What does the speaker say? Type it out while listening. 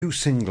new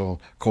single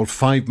called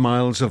 5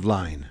 Miles of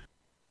Line.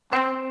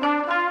 5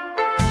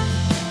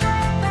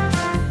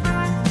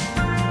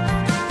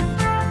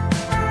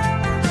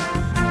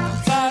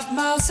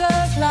 miles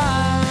of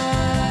line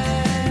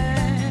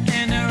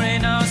in the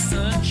rain or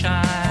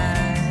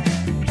sunshine.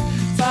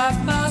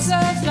 5 miles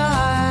of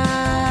line,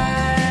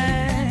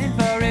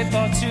 very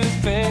port to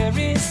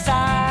ferry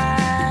side.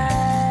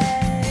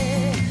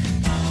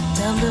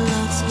 Down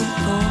below Skone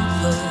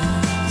Pembrokeshire,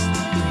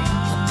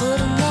 I'm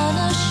putting on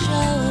a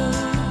show.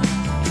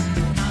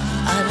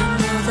 I don't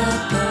know the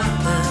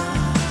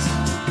purpose,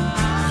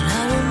 but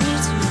I don't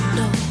need to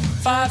know.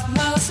 5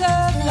 miles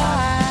of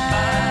line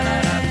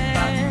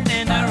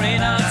in the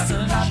rain or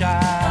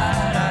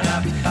sunshine.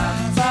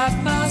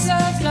 5 miles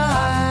of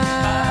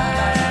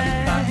line,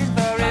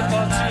 very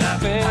port to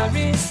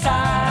ferry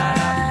side.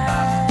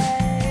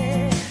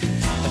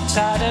 A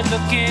tired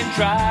looking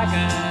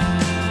dragon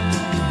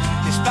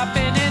is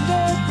flapping in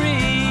the breeze.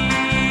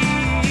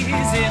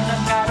 In the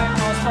cabin,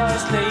 most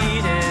first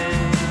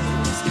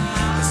ladies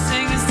are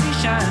singing sea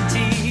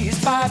shanties.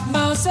 5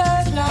 miles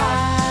of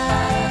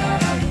line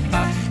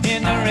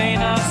in the rain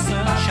or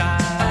sunshine.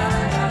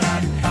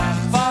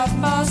 5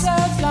 miles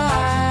of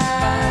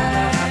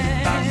line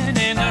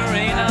in the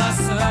rain or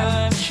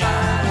sunshine.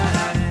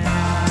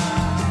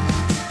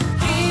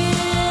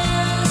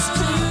 Here's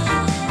to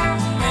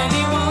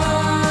anyone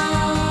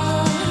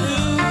who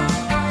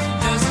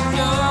doesn't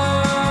know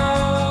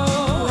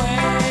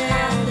where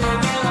they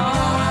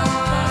belong.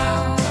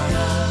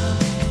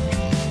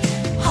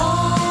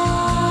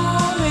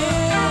 Home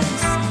is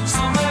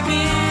somewhere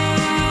between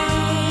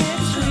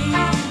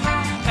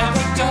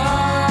every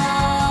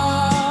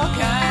dog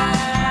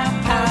and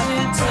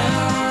Paddington.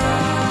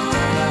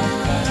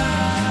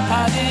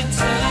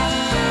 Paddington.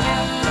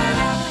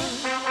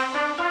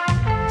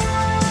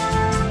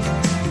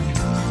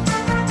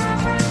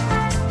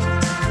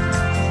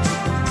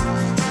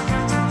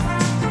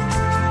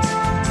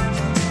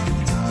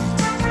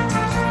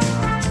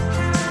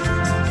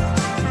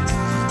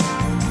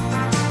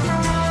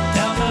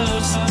 Down below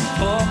some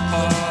poor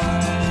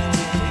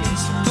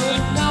boys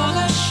putting on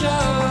a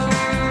show.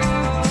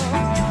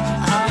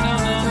 I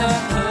don't know the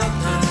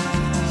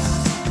purpose,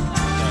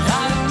 but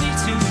I don't need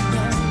to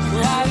know.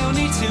 I don't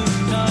need to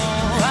know.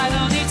 I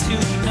don't need to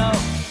know.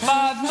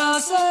 5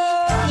 miles of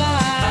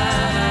line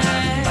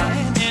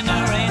in the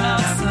rain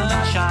or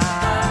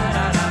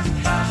sunshine.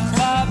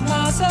 5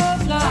 miles of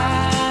line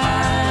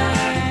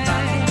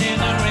in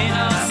the rain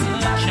or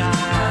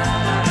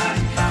sunshine.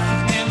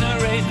 In the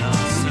rain or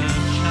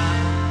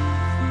sunshine.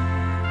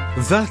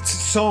 That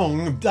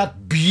song, that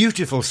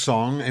beautiful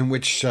song in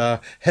which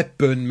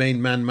Hepburn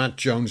main man Matt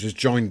Jones is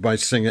joined by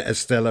singer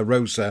Estella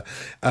Rosa,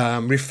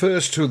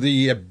 refers to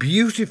the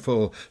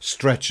beautiful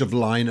stretch of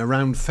line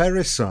around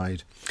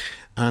Ferryside.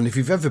 And if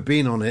you've ever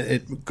been on it,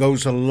 it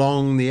goes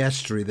along the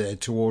estuary there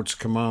towards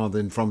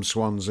Carmarthen from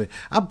Swansea.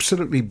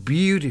 Absolutely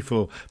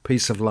beautiful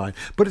piece of line.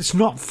 But it's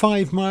not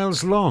 5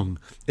 miles long.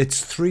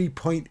 It's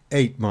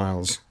 3.8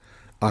 miles.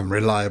 I'm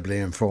reliably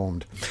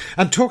informed.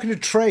 And talking to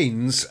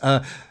trains,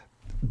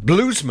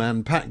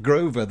 bluesman Pat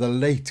Grover, the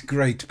late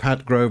great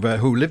Pat Grover,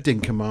 who lived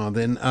in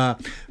Carmarthen,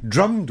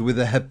 drummed with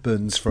the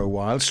Hepburns for a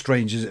while,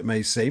 strange as it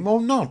may seem,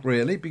 or not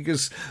really,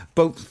 because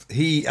both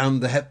he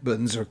and the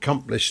Hepburns are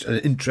accomplished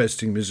and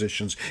interesting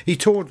musicians. He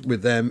toured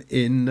with them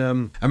in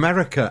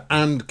America,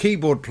 and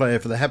keyboard player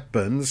for the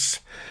Hepburns,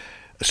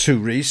 Sue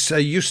Reese,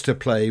 used to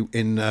play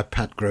in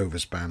Pat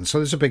Grover's band, so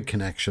there's a big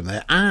connection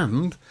there.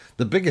 And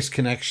the biggest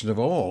connection of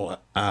all,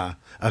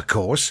 of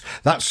course,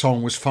 that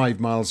song was 5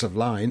 Miles of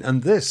Line,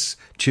 and this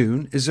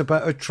tune is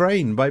about a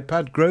train by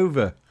Pat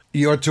Grover.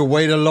 You had to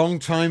wait a long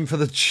time for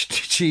the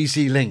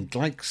cheesy link,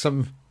 like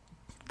some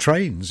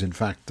trains, in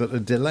fact, that are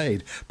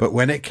delayed. But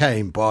when it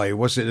came, boy,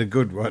 was it a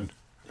good one.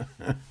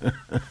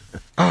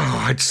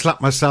 Oh, I'd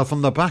slap myself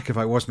on the back if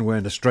I wasn't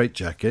wearing a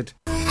straitjacket.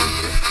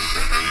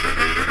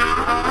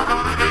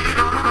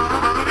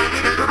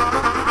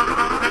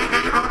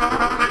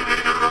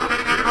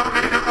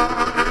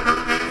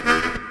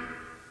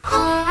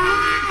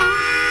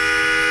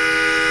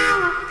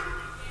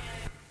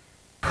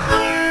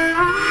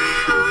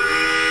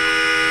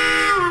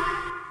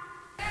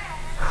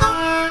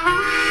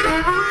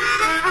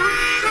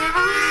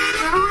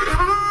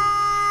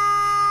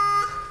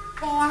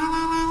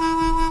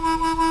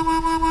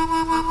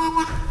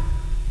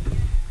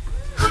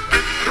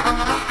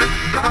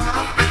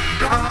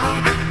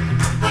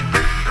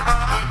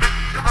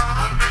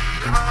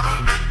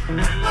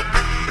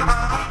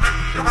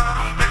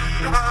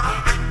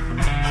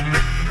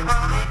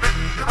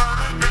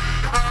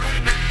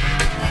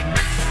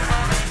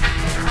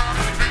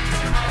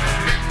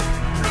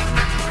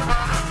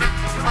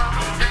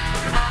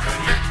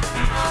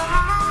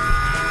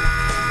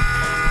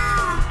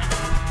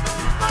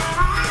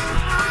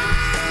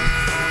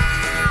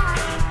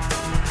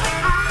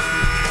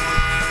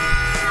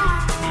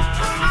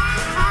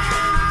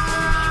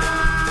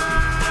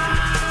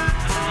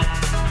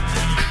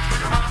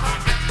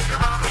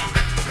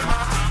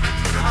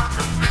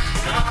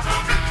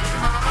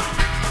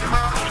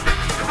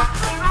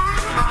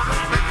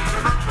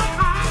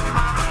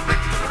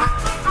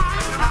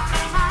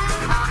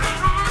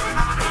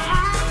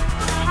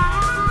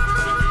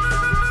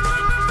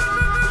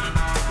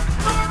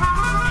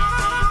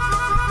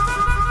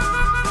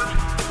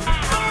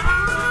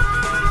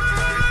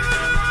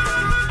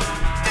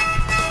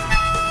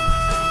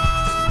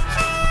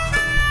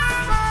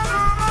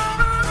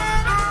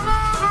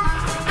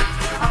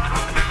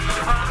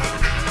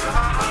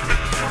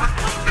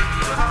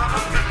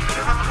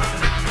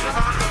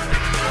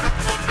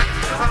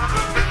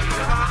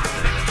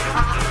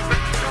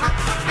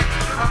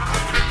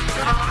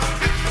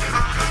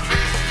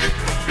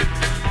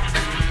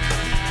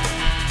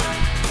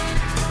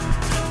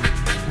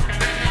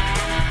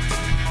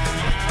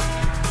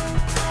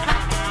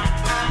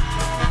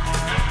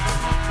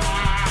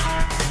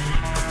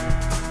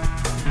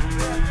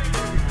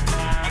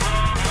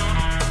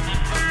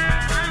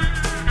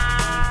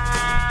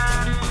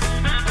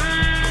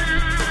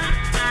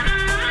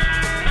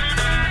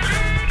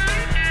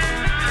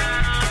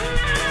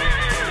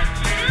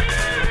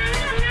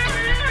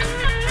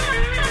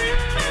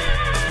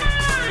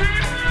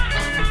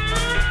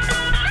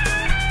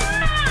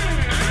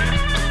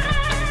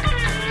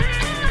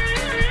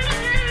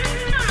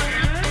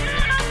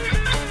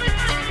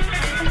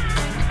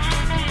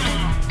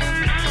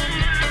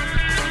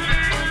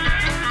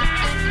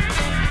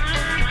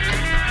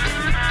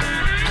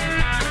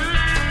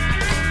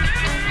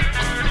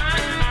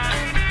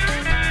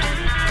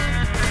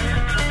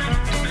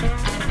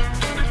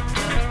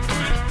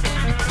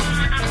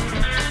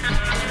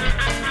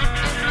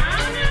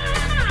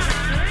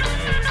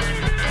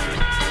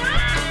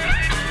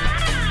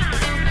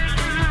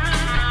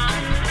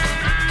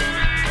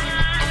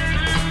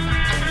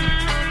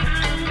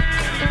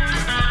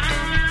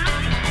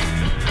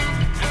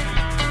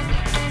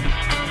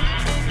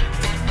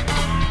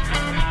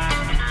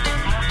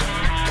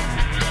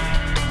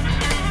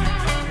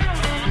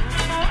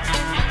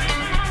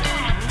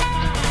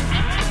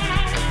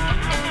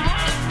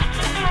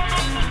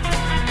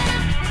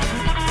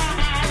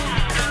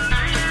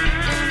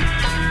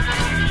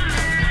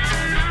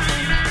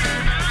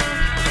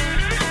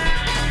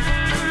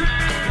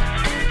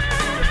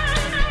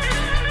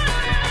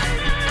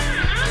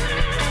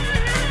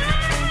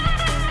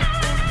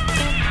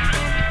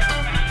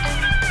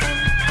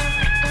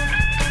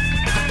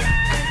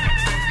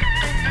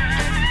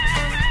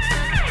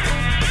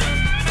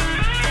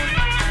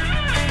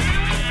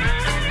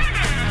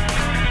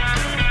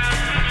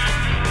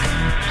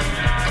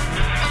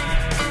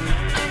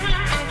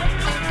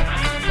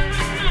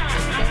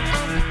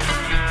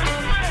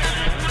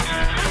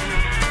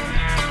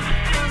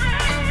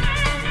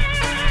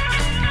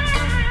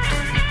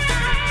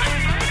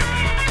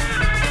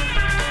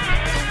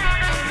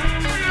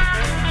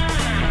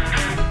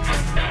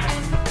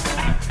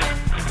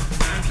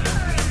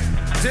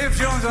 Dave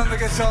Jones on the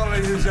guitar,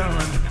 ladies and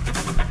gentlemen.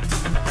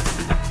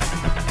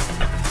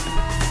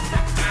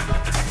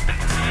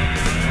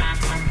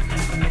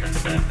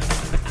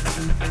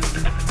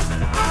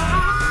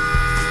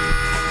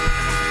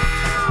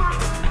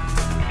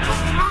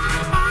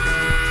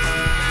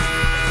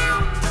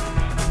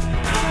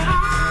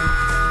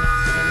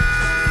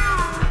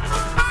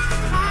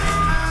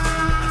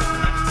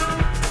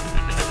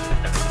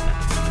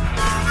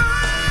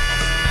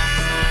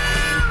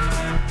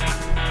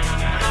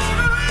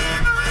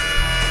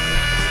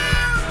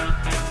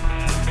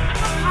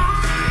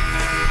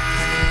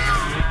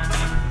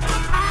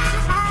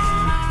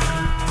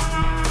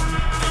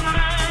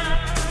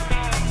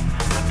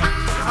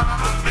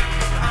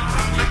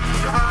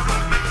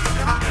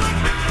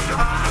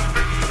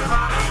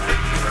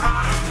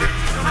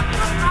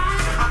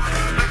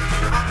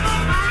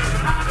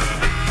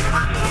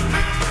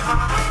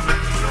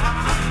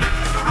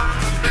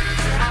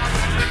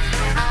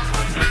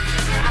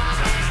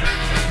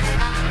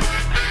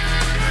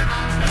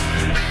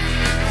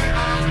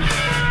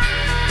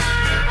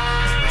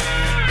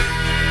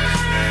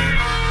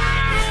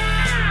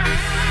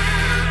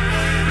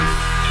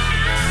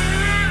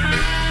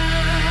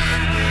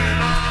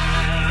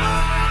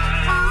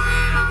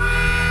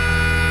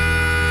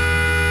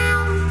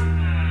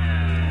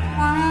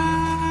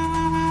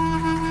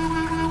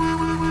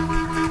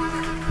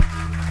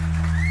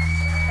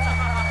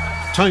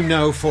 Time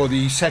now for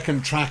the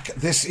second track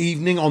this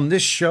evening on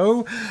this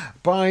show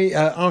by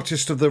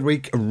Artist of the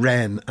Week,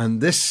 Wren,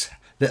 and this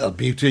little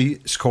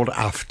beauty is called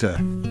After.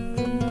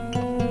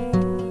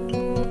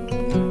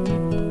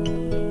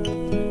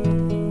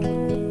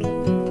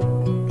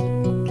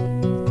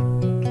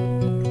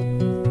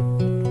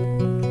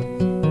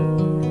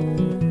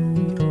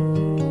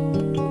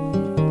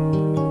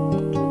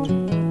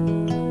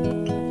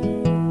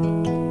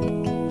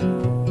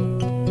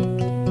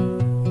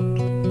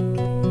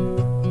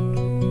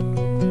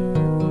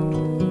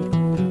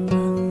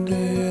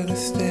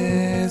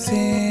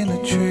 In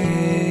a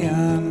tree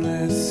on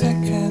the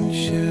second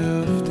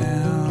shelf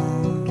down.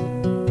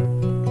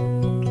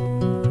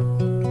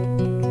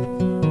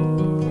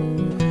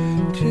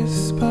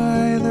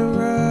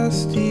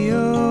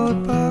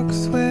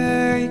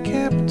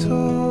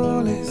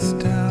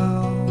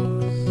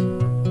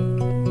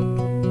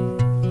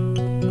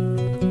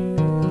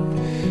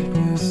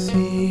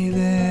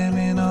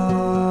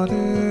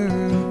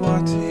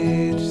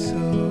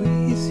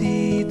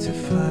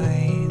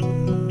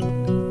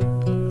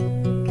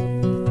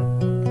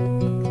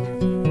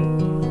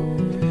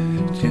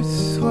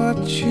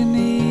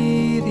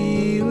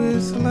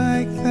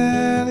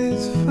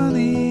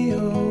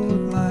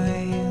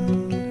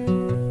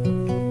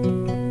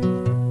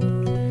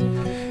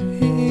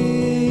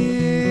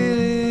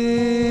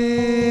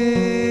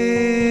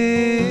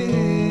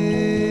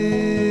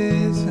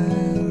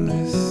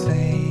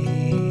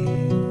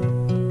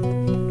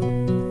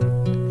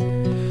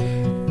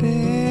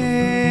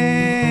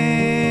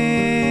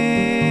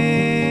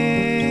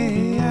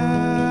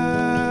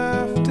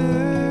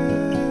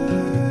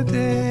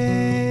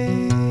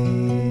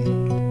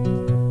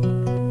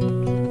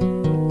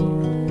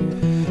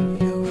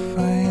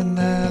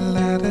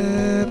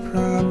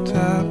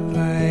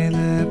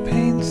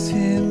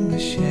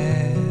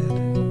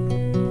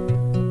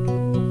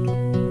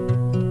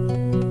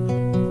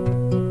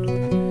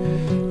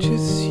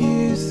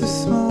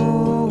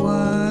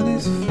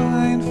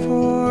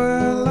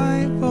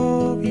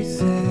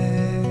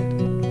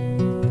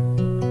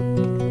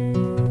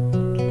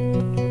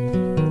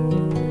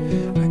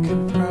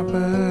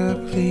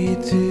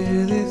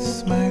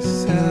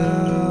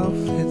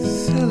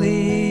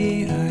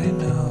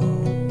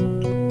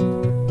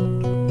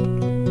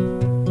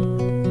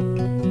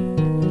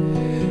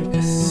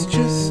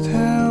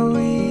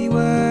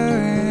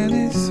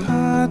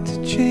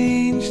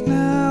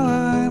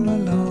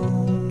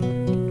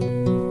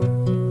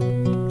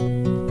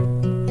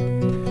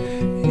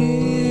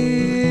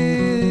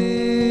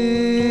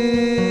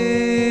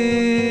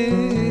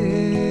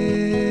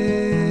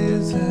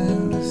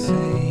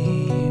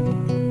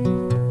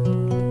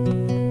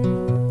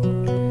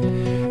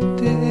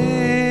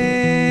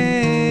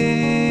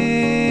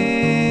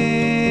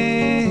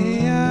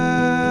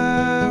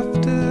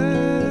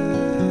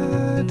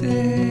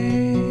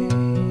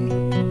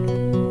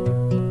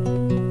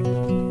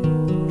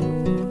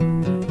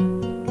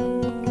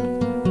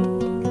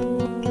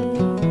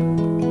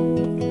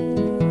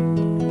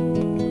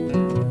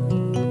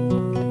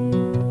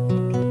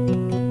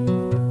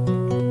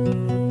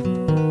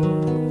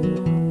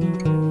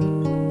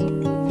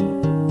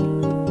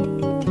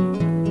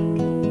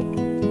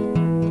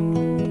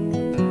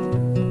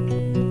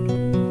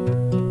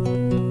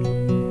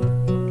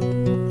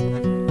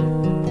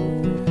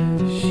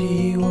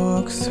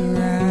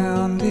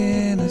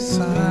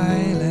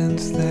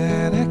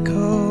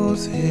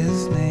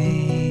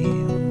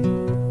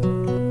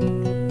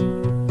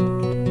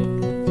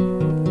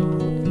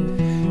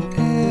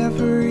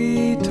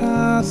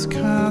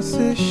 casts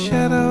a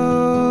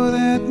shadow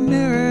that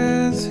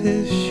mirrors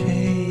his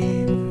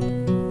shape.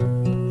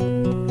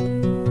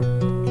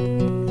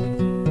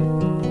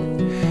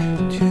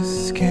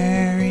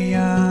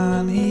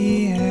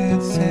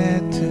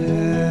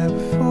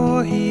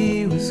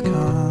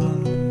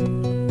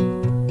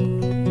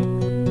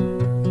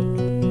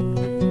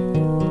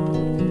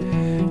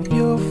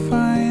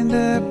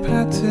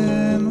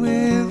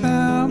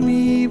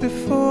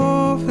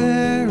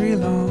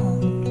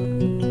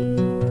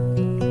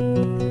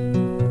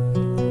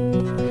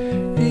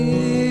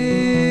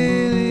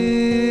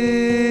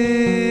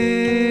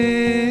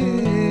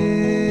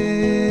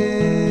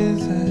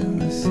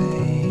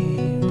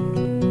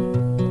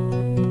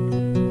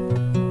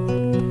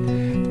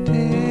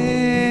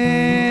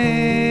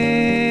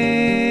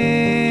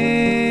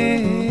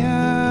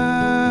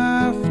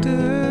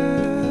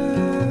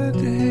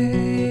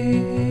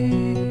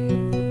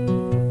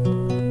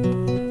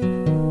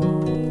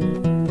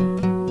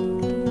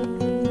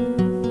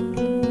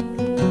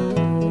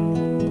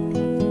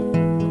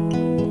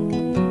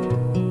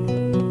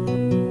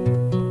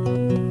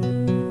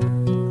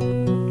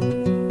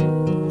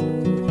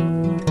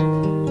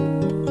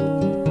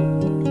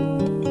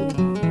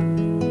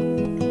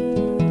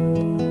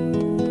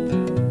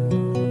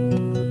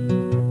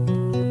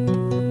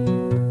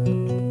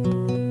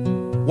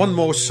 One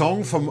more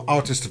song from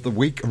Artist of the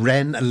Week,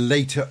 Ren,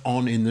 later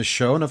on in the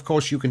show. And of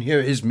course, you can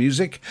hear his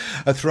music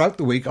throughout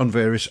the week on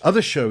various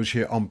other shows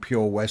here on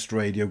Pure West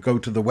Radio. Go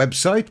to the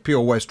website,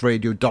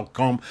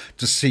 purewestradio.com,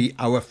 to see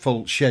our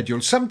full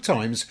schedule.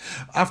 Sometimes,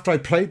 after I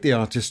played the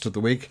Artist of the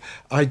Week,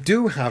 I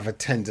do have a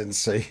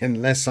tendency,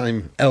 unless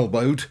I'm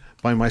elbowed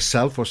by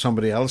myself or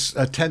somebody else,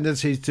 a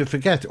tendency to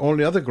forget all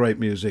the other great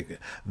music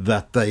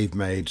that they've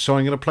made. So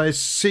I'm going to play a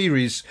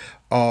series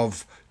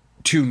of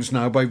tunes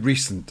now by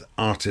recent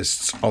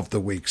Artists of the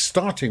Week,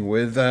 starting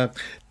with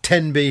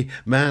Tenby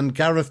man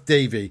Gareth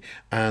Davey,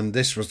 and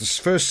this was the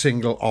first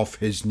single off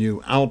his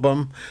new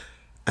album.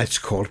 It's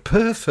called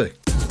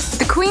Perfect.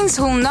 The Queen's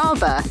Hall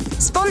Narber,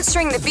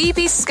 sponsoring the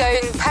BBC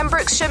Skone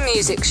Pembrokeshire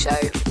Music Show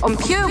on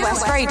Pure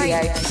West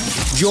Radio.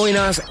 Join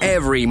us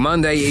every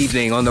Monday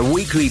evening on the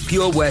weekly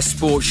Pure West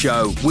Sports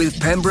Show with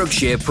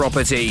Pembrokeshire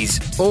Properties.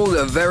 All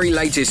the very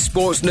latest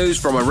sports news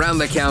from around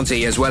the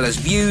county, as well as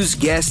views,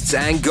 guests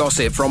and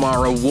gossip from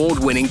our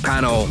award-winning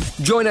panel.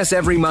 Join us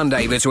every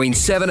Monday between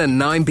 7 and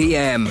 9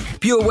 p.m.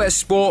 Pure West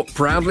Sport,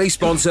 proudly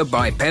sponsored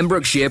by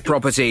Pembrokeshire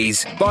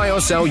Properties. Buy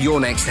or sell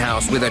your next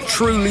house with a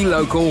truly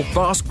local,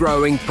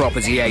 fast-growing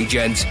property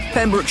agent.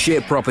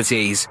 Pembrokeshire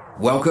Properties.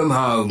 Welcome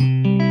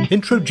home.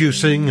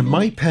 Introducing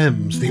My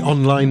Pems, the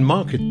online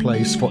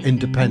marketplace for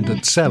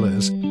independent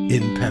sellers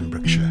in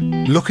Pembrokeshire.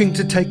 Looking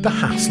to take the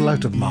hassle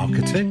out of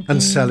marketing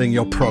and selling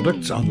your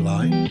products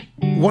online?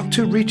 Want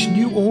to reach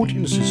new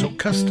audiences or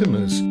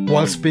customers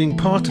whilst being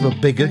part of a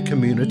bigger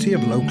community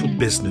of local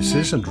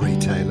businesses and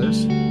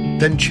retailers?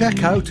 Then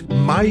check out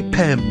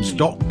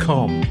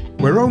mypems.com.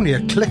 We're only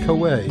a click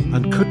away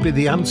and could be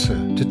the answer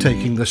to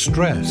taking the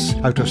stress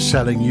out of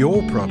selling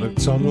your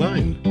products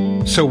online.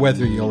 So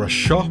whether you're a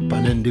shop,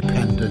 an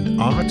independent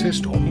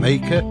artist or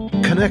maker,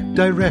 connect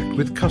direct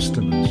with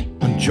customers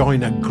and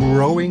join a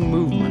growing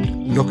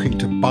movement looking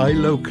to buy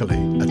locally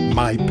at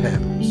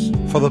MyPems.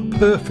 For the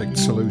perfect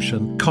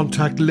solution,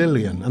 contact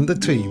Lillian and the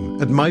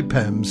team at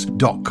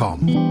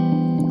mypems.com.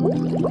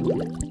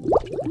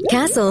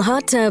 Castle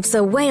Hot Tubs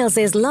are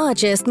Wales's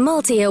largest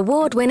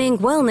multi-award-winning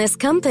wellness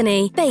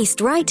company,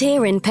 based right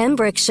here in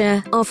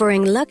Pembrokeshire,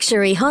 offering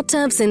luxury hot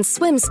tubs and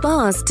swim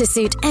spas to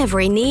suit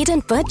every need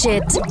and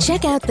budget.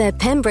 Check out their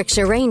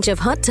Pembrokeshire range of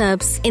hot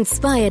tubs,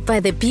 inspired by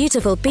the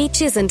beautiful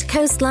beaches and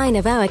coastline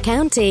of our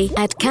county,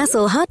 at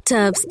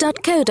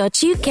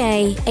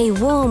castlehottubs.co.uk. A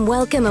warm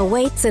welcome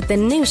awaits at the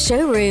new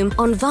showroom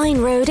on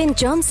Vine Road in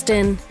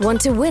Johnston.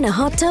 Want to win a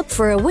hot tub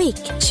for a week?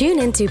 Tune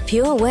into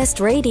Pure West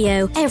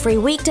Radio every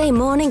weekday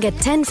morning at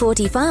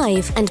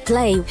 10:45 and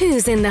play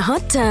Who's in the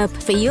Hot Tub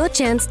for your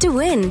chance to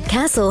win.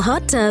 Castle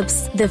Hot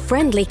Tubs, the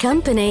friendly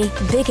company,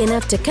 big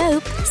enough to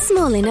cope,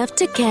 small enough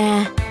to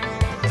care.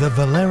 The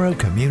Valero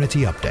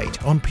Community Update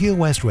on Pure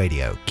West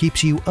Radio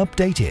keeps you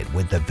updated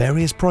with the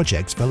various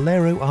projects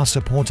Valero are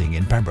supporting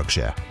in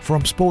Pembrokeshire,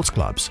 from sports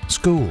clubs,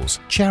 schools,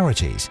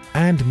 charities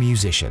and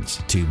musicians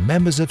to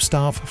members of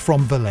staff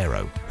from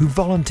Valero who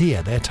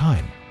volunteer their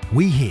time.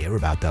 We hear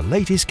about the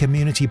latest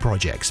community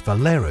projects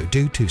Valero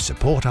do to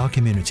support our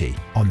community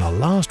on the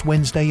last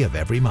Wednesday of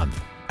every month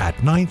at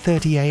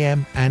 9:30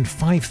 a.m. and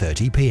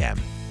 5:30 p.m.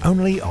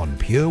 only on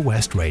Pure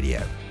West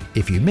Radio.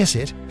 If you miss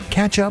it,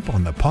 catch up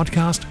on the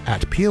podcast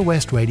at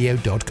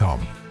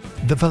purewestradio.com.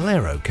 The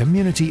Valero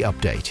Community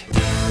Update.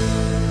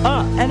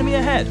 Ah, enemy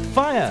ahead.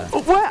 Fire.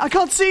 Oh, where? I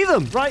can't see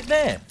them. Right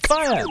there.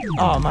 Fire.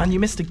 Oh, man, you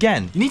missed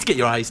again. You need to get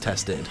your eyes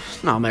tested.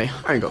 Nah, mate,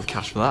 I ain't got the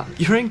cash for that.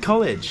 You're in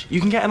college.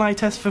 You can get an eye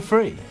test for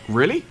free.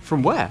 Really?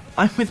 From where?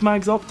 I'm with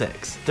Mags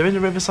Optics. They're in the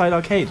Riverside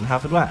Arcade in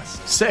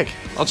Haverfordwest. Sick.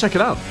 I'll check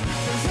it out.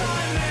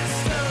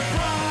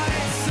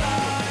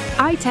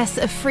 Eye tests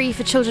are free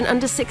for children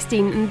under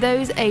 16 and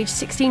those aged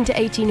 16 to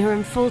 18 who are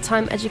in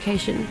full-time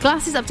education.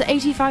 Glasses up to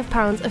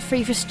 £85 are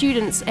free for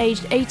students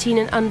aged 18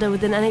 and under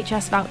with an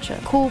NHS voucher.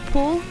 Call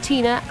Paul,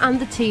 Tina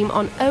and the team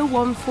on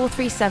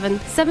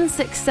 01437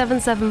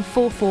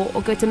 767744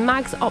 or go to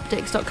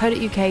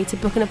magsoptics.co.uk to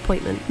book an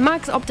appointment.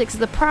 Mags Optics are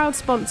the proud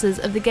sponsors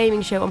of the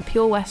gaming show on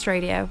Pure West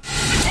Radio.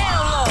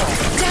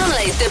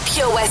 Download the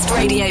Pure West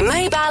Radio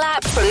mobile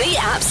app from the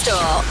App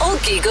Store or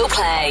Google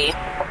Play.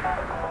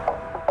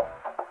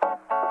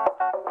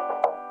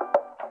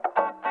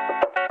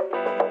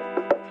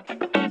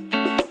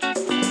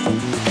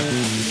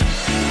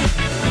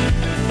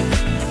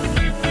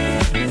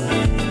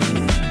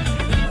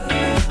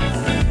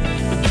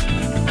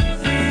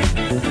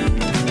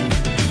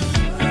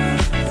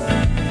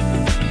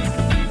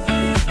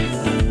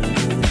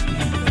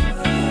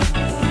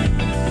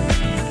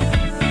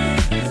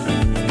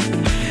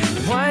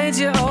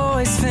 You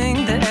always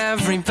think that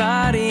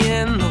everybody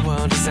in the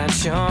world is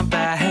at your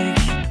back.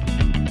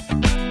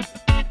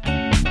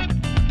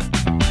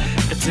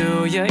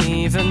 Do you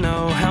even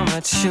know how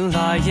much you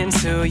lie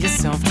into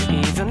yourself to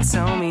even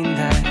tell me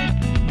that?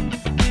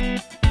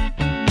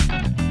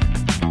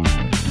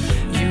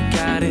 You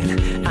got it,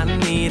 I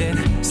need it,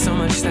 so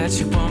much that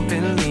you won't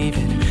believe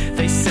it.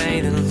 They say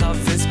that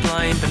love is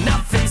blind, but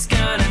nothing's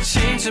gonna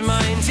change your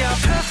mind. You're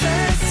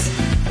perfect,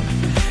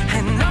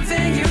 and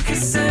nothing you can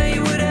say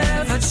would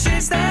ever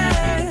change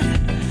that.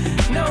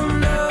 No,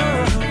 no.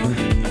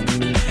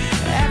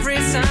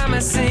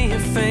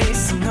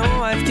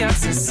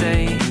 to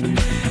say,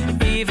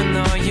 even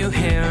though you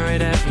hear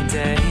it every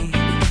day.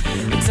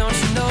 Don't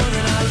you know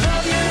that I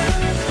love you,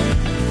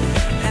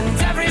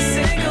 and every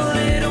single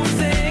little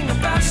thing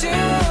about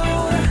you,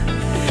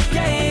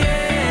 yeah,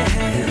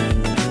 yeah.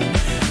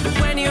 But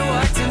when you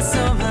walked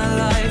into my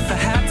life, I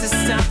had to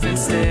stop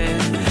instead,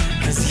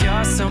 'cause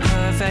you're so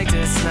perfect,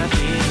 it's not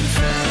even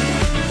fair.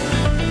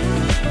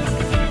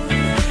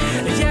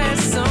 Yeah,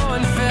 it's so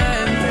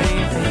unfair,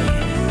 baby.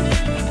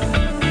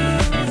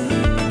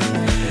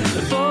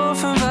 The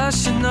both of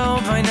us should know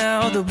by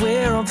now that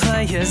we're all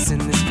players in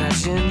this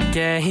passion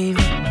game.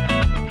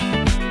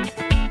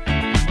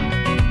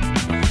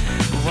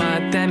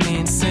 What that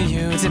means to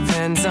you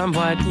depends on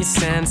what you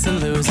stand to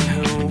lose and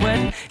who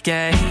would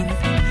gain.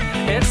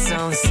 It's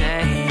all the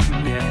same,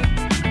 yeah.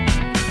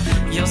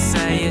 You'll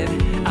say it,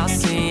 I'll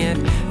see it.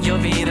 You'll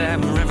be there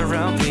wherever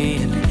I'll be,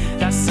 and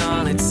that's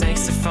all it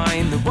takes to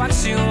find that what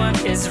you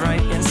want is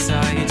right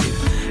inside you.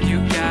 You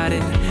got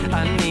it,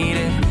 I need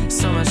it,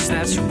 so much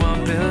that you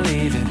won't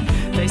believe it.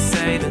 They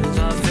say that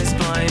love is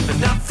blind, but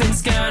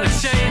nothing's gonna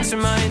change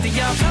your mind. That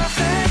you're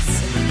perfect,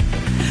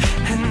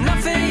 and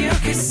nothing you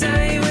could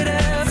say would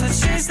ever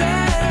change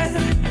that.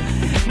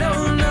 No,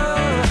 no.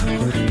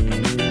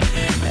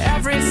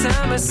 Every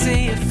time I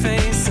see your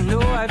face, I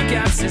know I've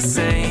got to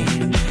say,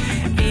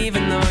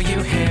 even though you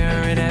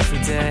hear it every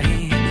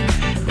day.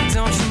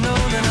 Don't you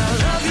know that I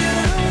love you,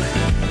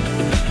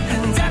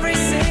 and every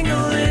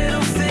single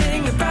little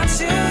thing about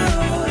you,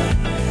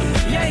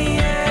 yeah,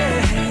 yeah.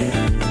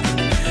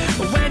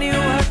 When you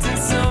walked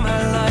into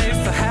my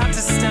life, I had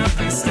to stop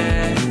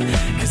instead,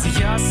 'cause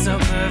you're so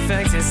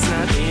perfect, it's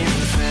not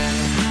even fair.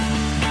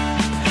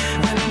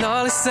 When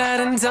all is said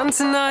and done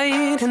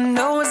tonight, and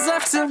no one's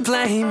left to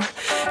blame,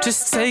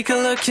 just take a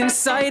look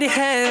inside your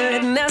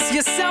head and ask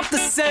yourself the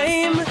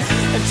same.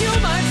 And you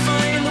might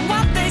find that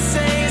what they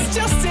say is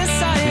just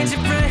inside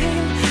your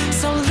brain.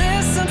 So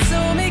listen to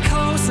me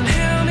close and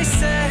hear me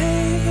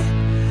say,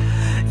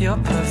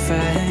 you're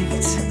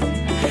perfect,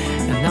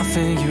 and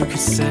nothing you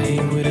could say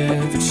would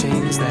ever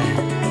change that.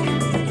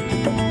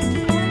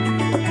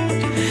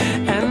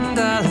 And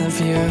I love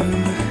you,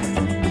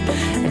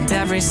 and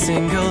every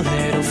single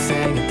little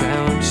thing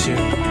about you.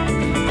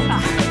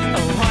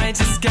 Oh, I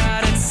just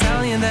gotta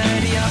tell you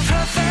that you're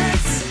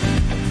perfect,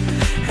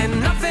 and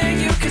nothing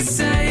you could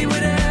say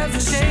would ever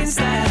change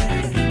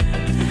that.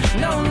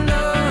 No, no.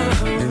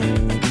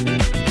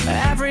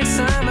 Every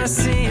time I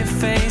see your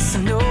face,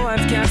 I know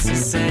I've got to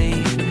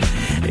say,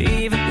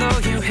 even though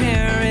you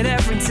hear it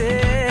every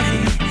day.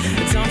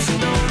 Don't you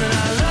know that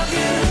I love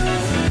you,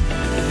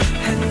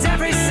 and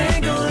every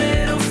single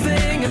little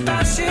thing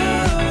about you,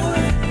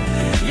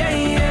 yeah,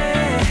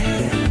 yeah.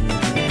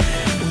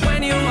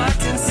 When you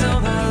walked into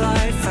my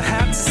life, I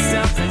had to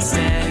stop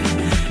instead,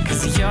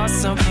 'cause you're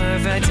so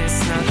perfect,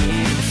 it's not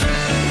even fair.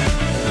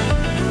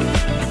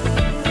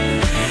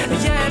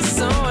 Yeah, it's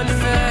so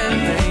unfair,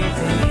 baby.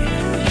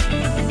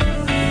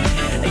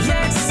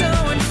 Yeah, it's so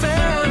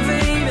unfair,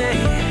 baby.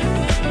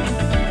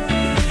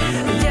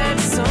 Yeah,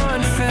 it's so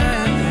unfair,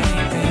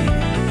 baby.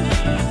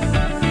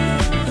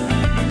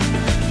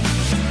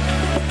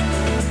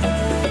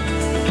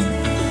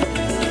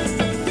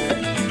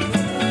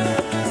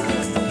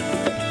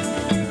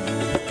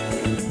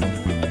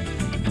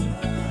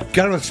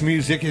 Gareth's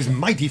music, his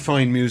mighty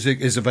fine music,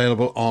 is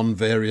available on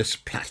various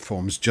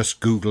platforms. Just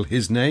Google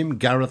his name,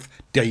 Gareth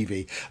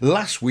Davey.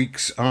 Last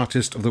week's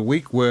Artist of the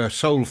Week were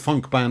soul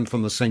funk band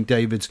from the St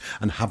David's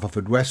and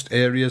Haverfordwest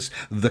areas,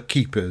 The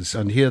Keepers.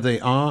 And here they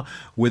are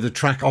with a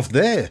track off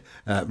their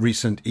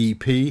recent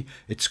EP.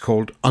 It's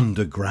called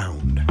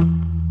Underground.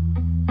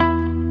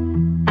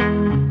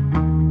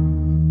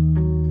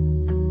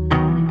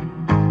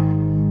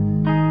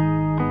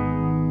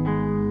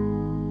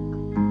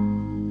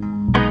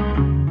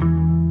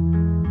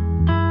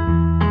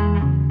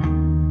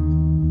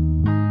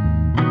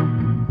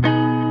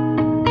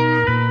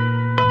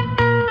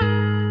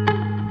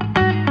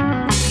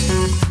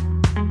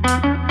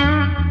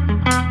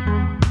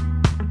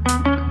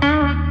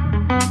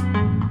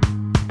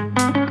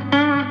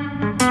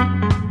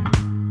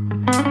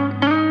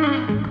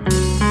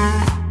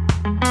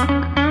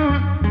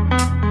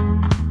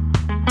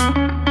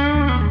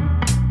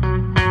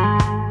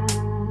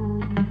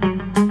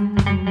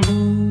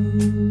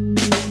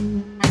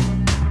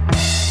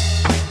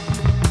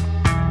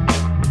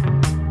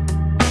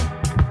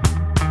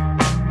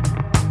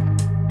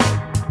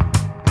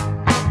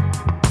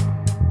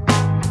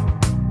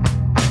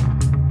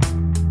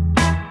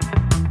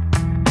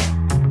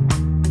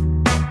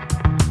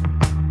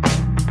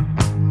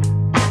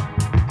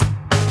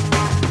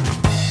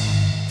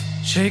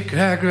 Shake,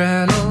 crack,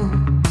 rattle,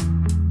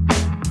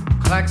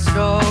 clacks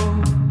go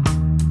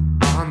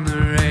on the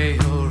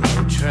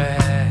railroad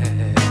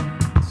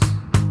tracks.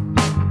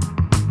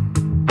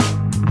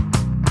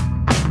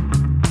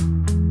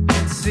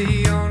 It's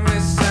the only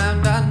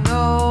sound I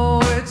know,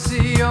 it's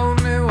the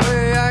only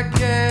way I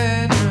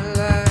can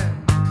relax.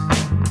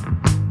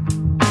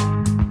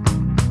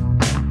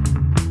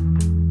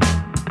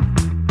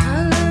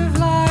 I live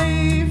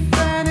life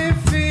and it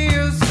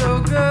feels so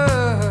good.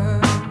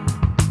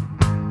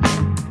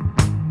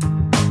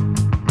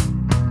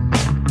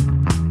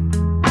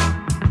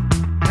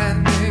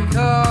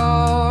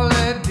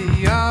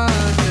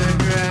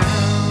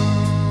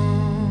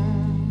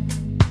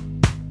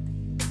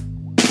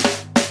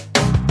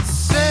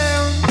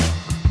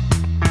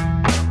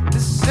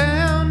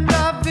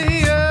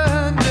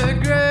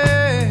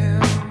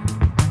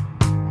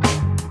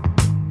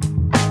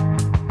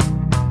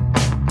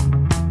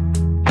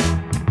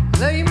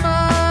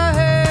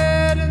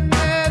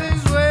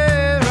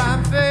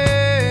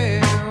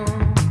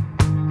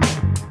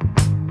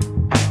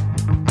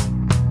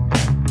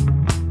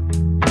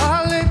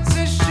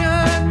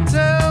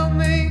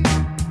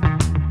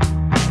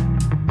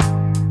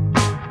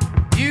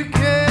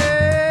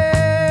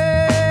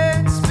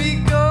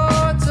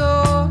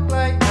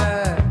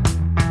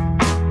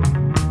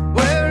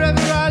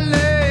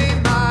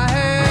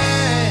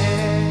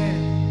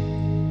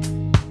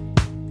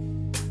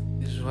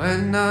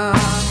 when I'm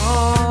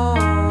home.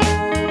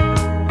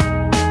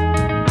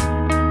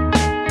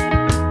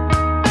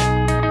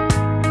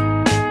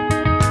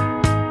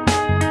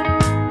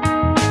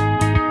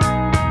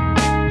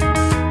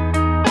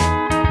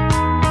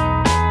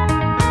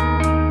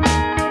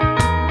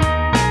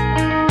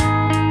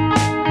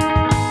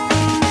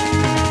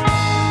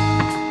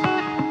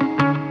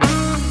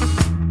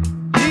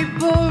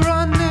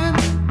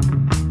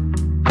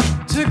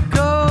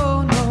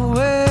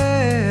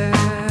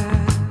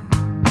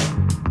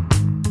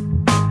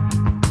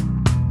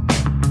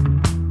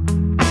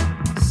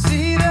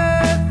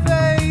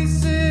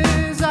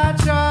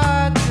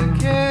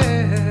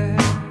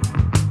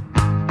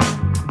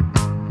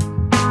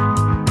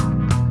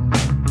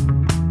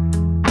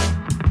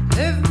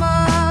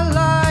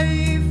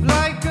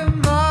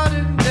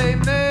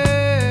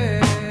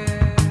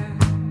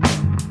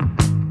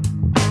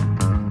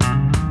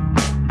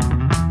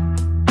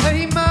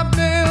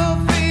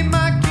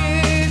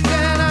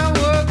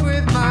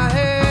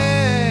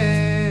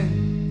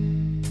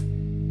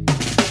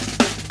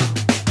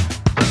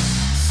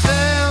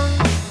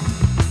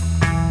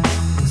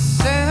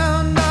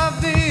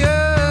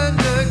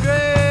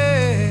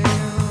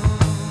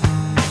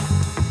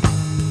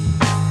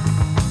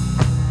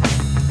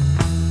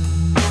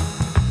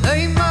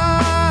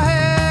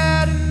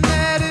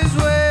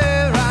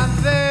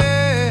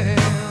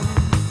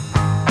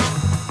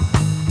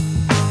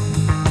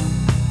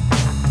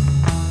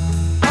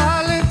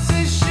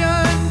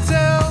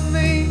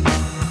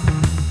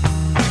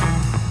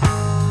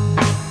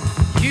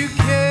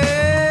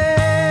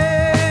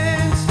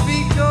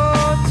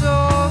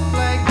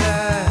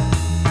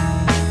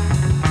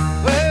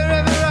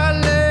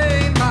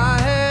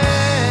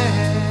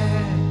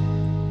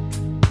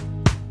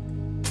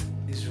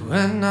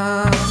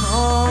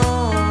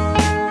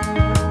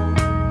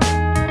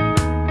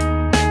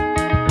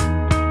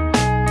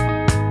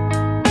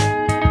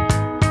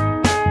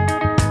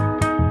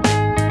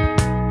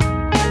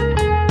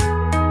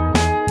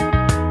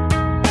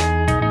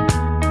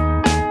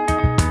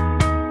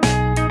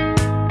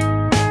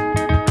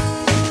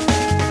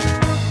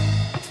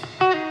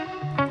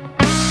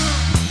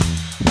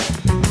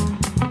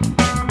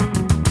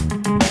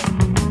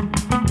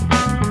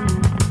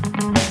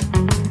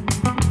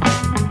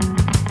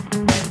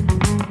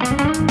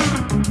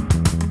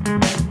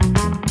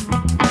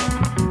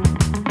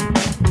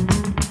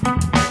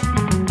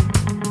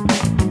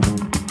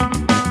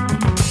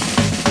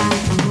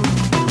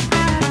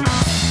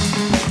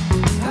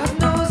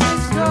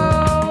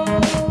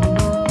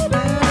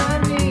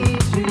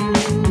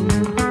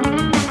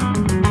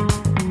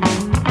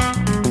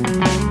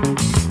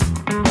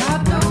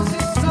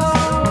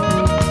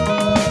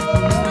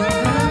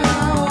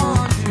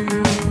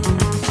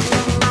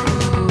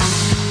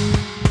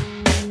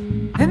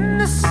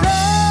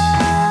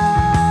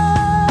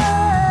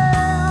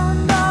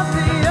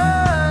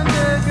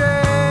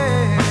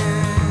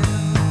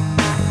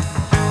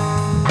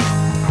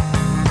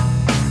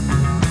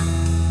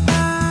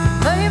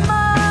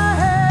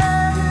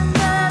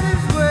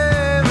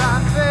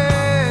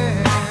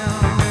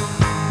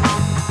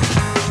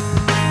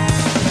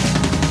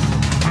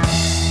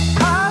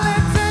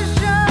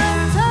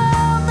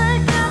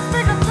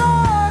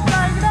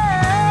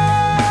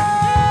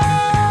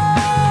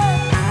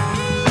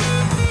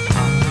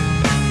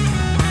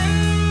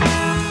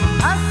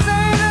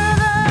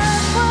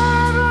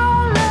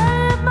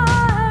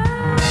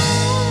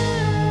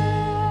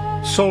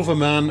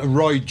 Solverman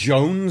Roy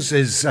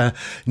Jones'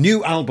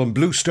 new album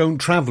Bluestone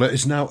Traveller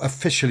is now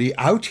officially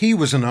out. He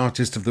was an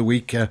Artist of the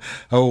Week a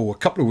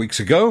couple of weeks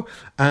ago,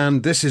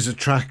 and this is a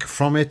track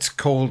from it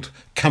called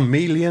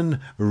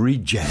Chameleon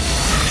Reject.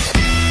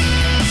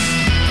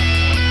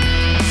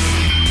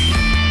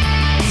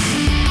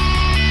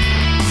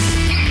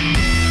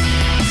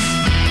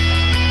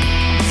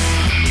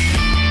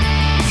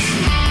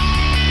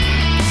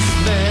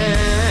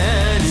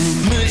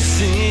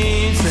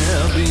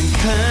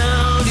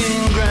 Chameleon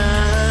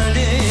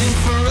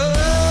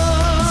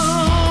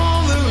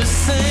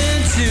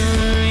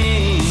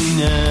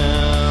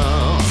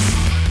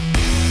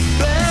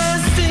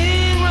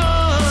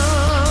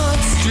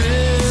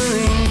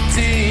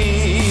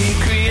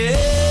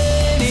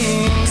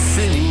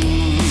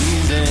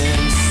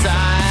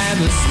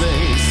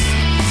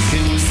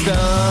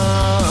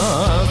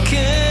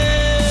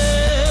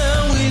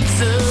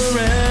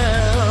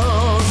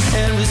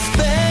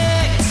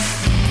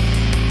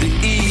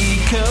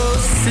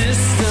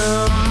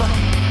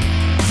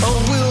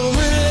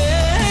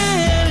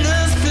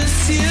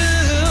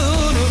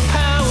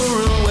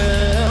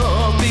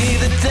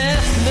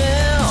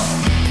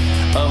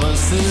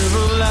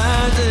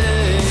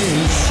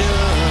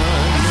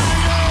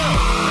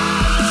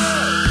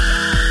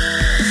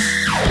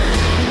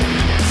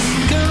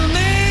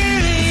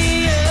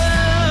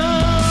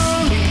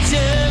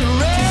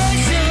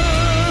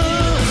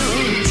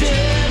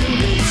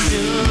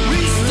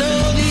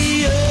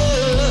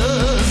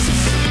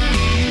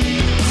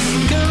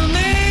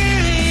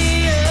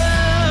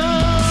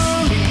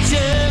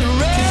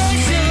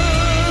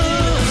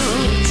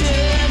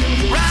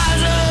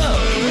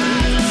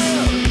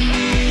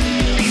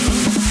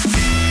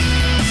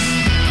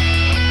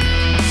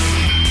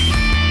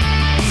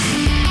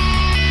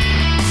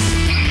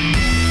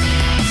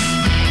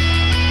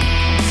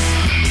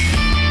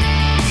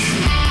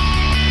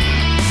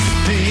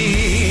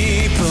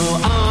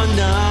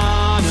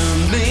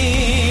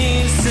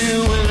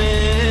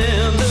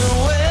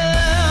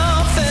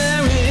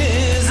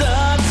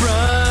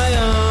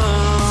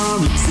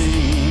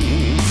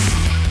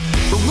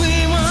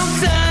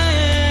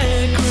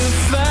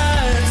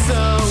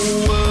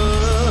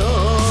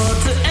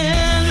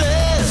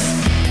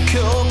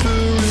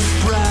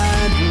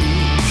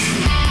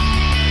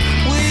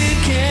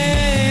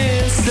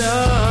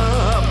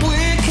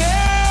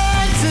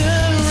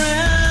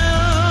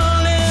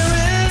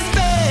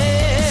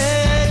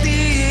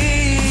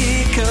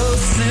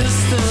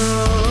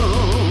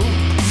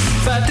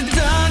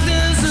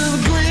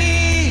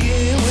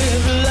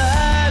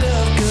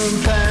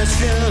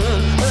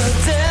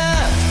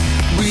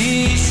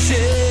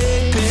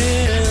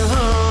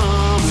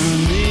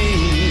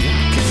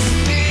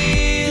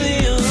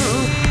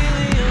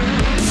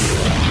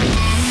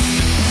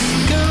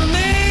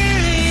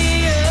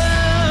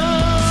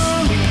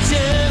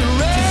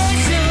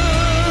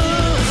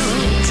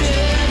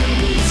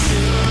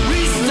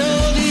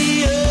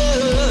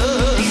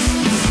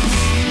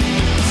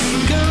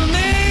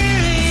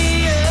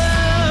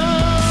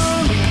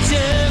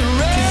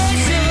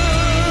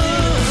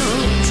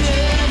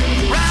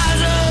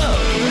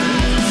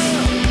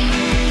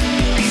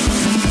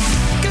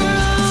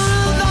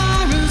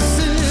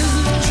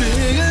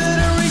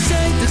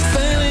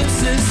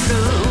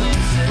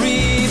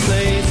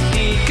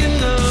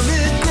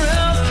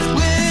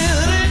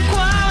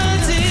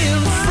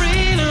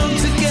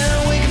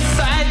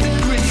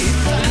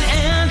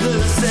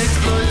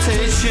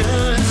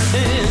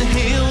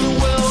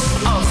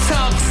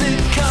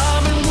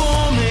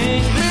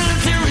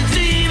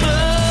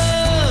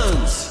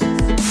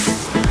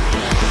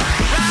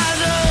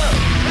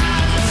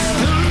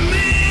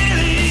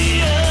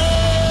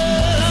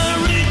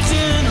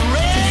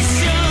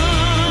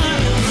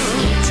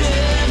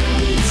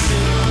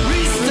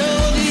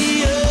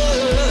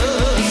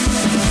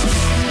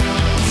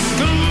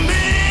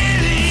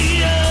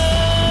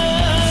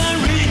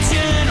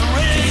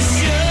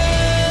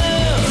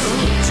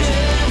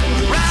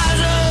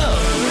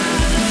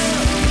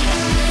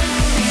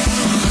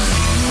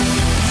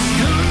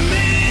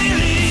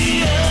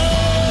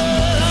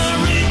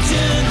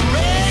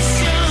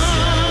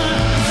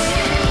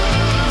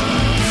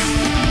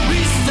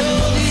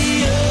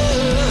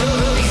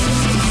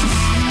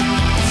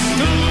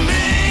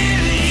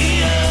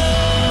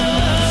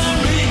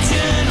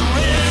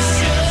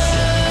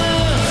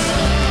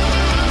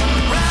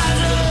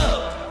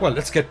Well,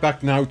 let's get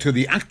back now to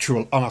the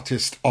actual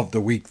artist of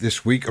the week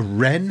this week,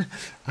 Ren,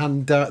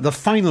 and the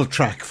final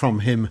track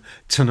from him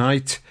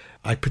tonight.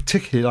 I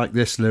particularly like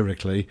this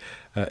lyrically.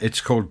 It's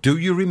called Do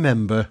You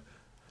Remember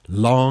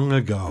Long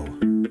Ago?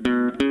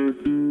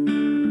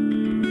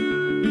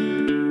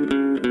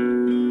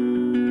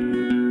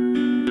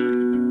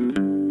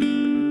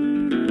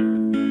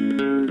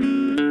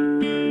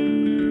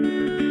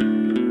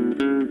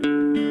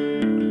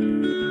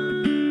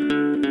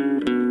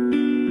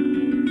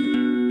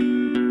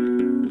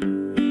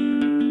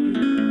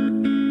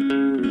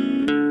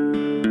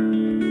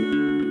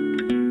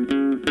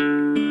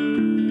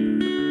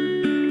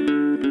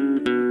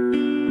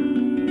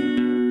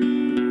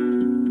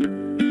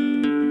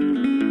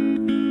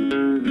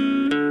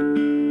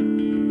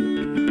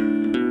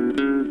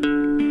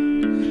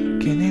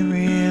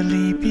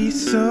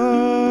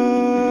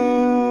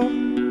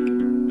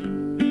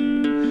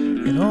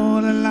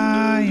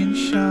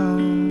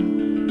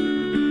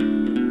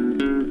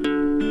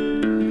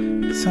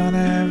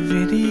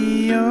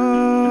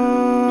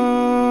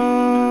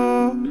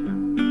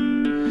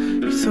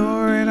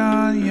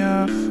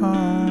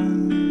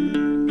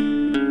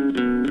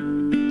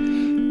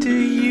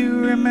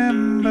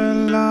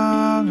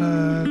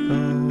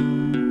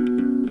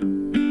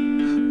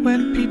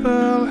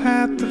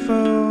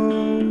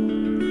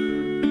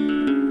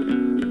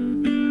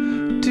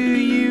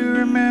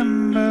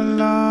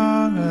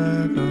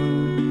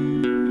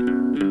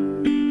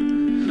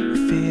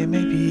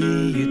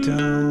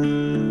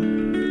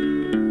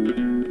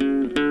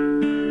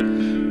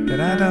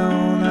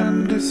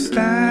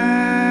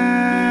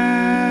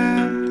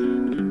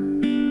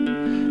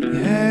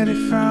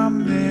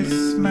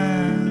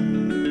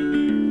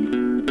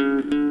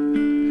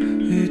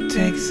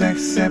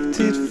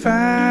 Accepted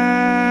facts,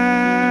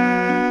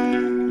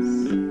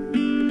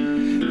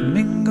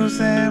 mingles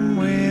them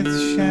with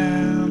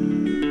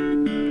sham.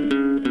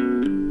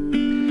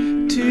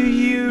 Do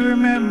you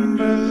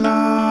remember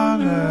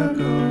long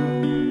ago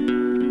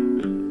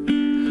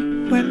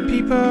when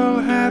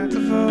people had to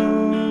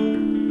vote?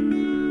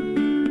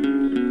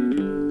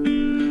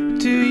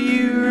 Do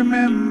you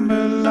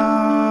remember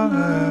long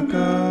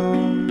ago?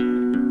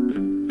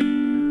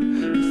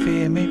 I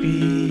fear maybe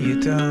you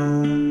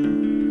don't.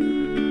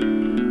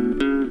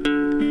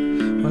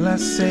 Well, I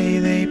say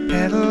they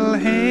peddle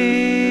hate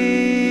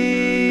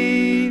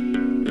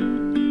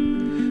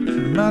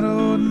for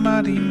muddled,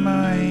 muddy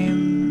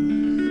minds,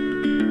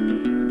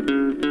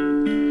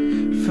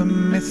 for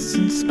myths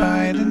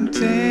inspired and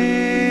tales,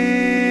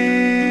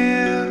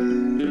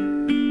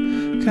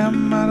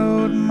 come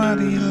muddled,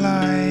 muddy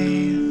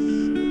lies.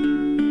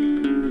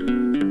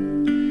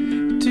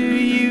 Do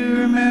you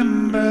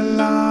remember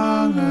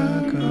long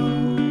ago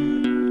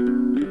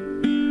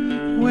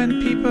when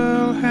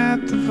people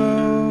had to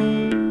vote?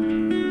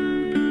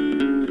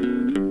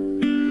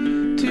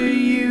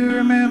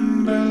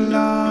 Remember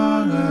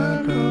long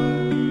ago?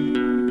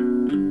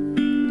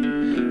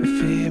 I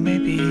fear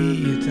maybe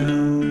you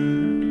don't.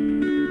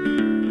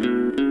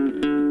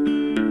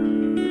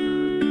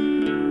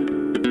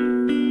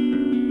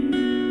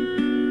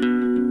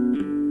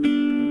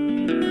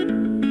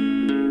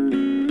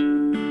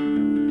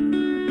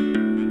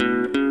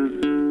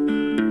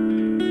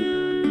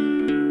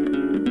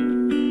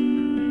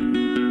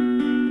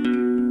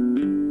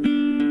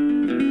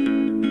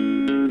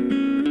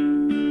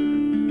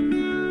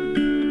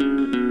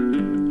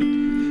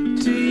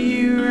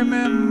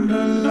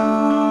 Remember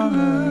long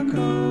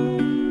ago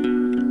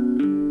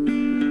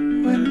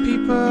when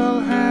people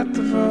had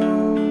to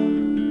vote?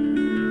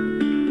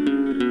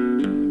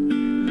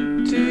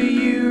 Do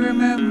you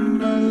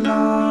remember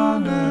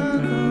long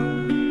ago?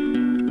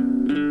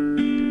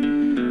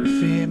 I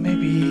fear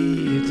maybe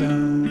you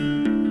don't.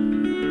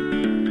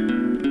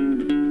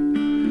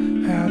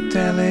 How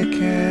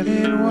delicate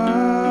it was,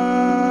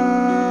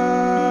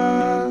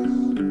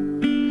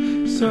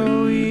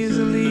 so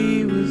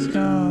easily was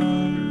gone.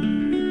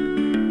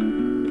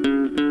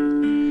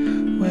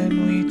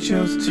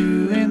 Chose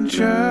to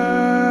entrust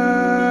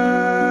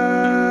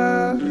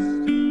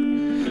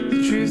the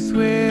truth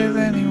with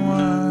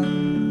anyone.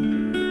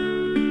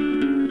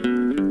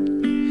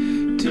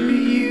 Do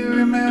you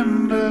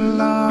remember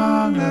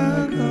long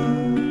ago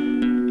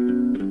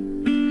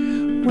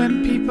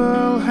when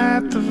people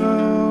had to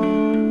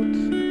vote?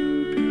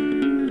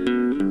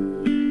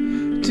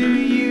 Do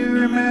you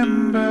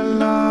remember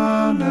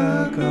long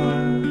ago?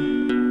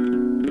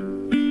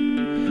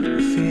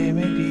 I fear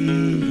maybe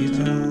you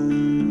don't.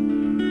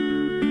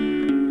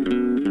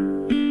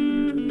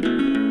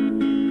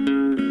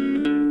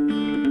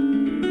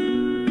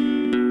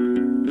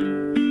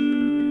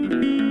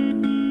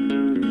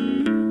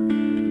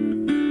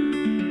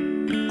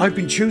 I've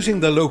been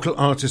choosing the local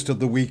artist of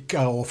the week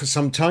for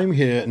some time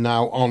here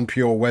now on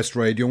Pure West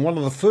Radio, and one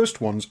of the first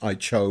ones I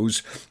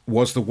chose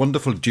was the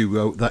wonderful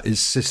duo that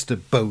is Sister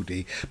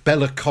Bodie,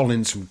 Bella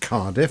Collins from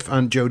Cardiff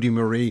and Jodie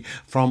Marie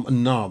from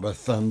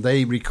Narberth, and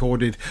they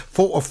recorded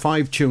 4 or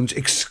 5 tunes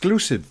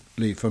exclusive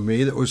absolutely for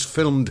me, that was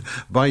filmed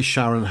by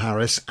Sharon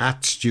Harris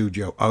at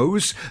Studio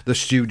O's, the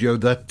studio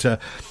that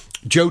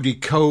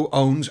Jodie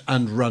co-owns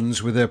and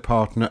runs with her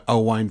partner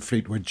Owain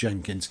Fleetwood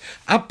Jenkins.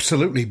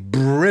 Absolutely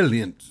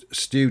brilliant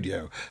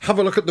studio. Have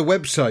a look at the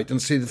website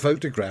and see the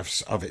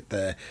photographs of it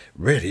there.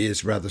 Really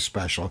is rather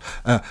special.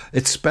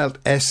 It's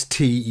spelled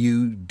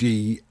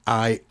Studiowz,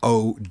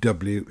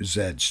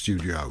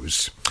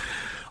 Studios.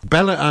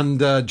 Bella and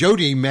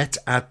Jodie met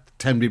at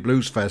Tenby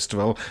Blues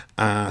Festival,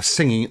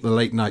 singing at the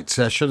late night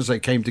sessions. They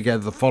came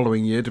together the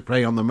following year to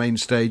play on the main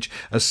stage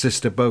as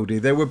Sister Bodie.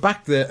 They were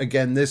back there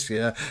again this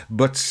year,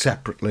 but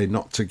separately,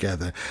 not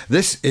together.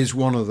 This is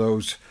one of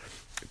those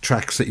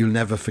tracks that you'll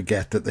never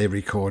forget that they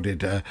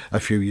recorded a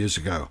few years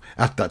ago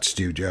at that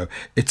studio.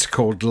 It's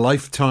called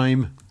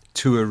Lifetime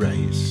to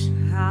Erase.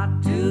 How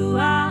do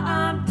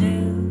I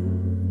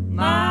undo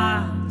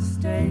my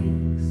mistakes?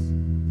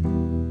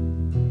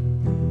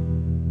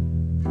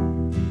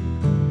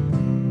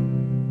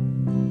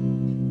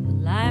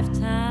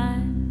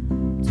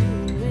 Lifetime to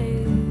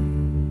erase.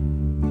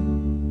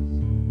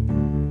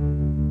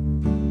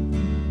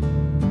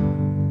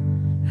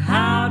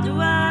 How do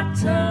I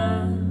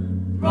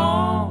turn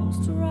wrongs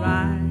to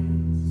rights?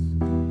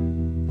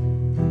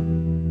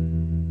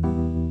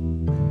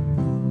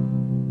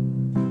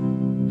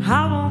 I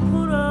won't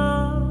put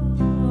up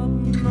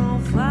no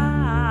fight.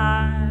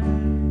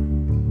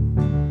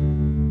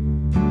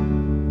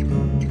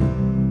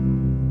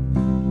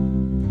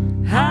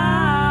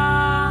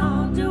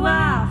 How do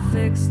I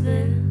fix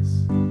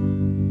this?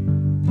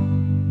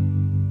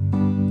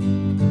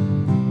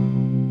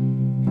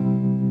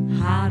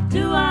 How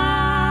do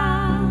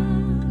I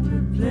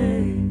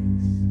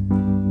replace?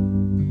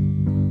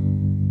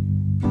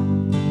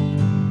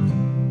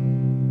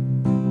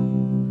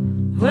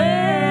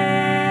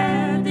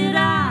 Where did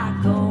I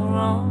go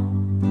wrong?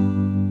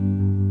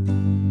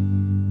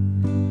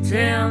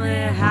 Tell me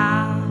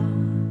how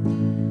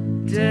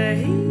to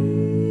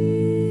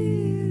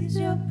ease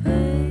your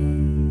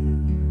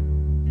pain.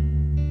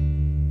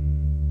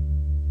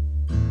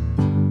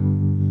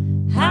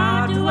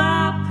 How do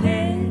I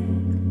pick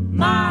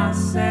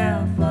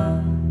myself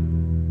up?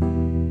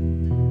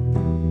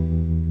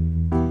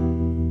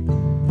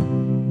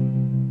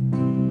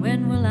 When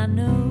will I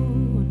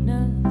know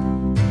enough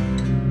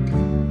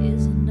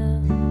is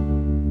enough?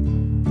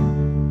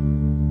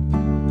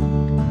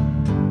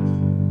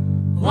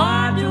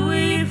 Why do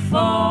we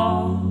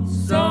fall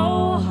so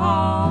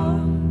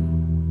hard?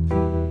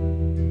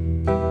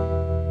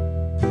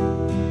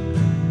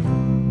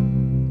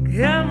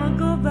 Can we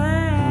go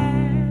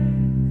back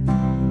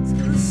to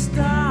the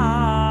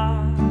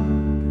start?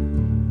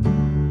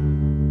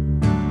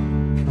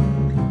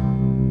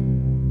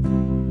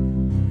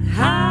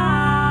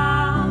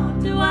 How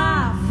do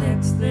I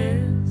fix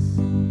this?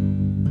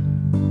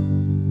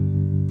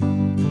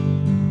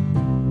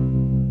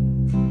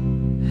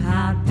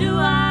 How do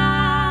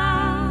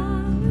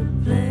I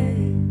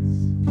replace?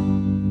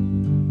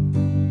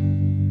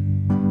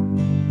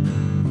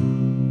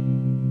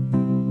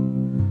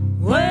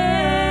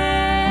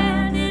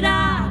 Where did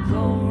I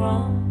go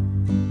wrong?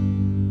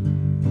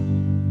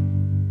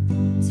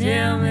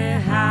 Tell me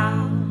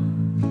how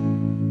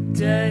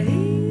to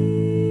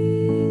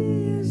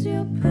ease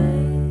your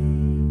pain.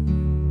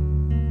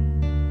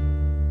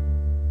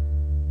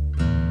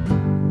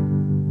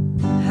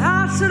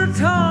 I should have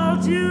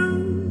told you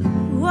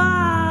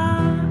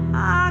why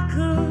I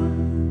could.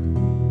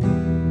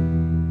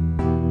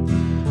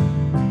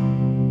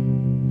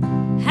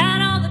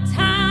 Had all the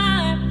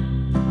time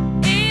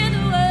in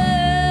the world,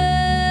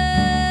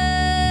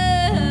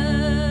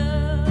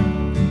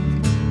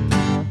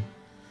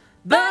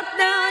 but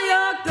now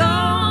you're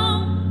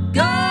gone,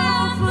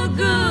 gone for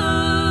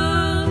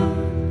good.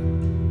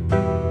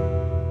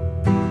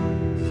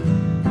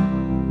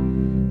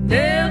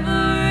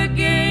 Never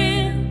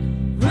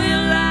again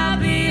will I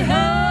be heard.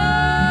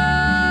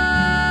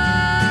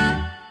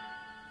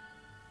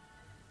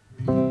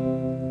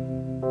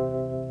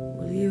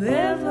 Will you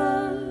ever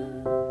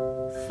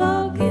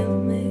forgive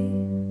me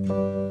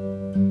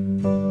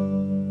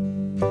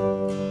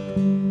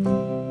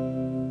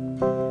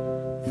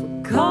for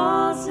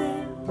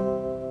causing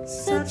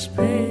such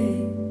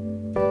pain?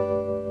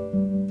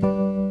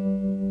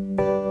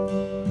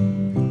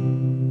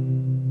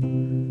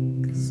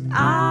 'Cause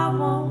I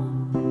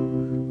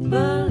won't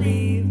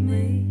believe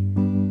me.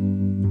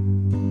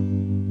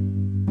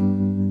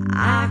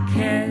 I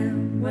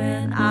can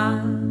when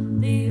I'm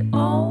the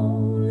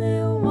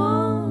only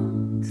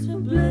one to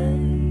blame.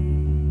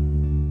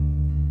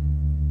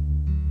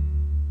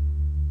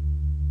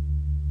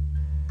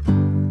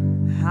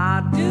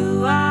 How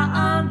do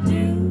I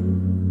undo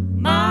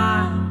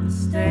my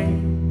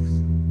mistakes?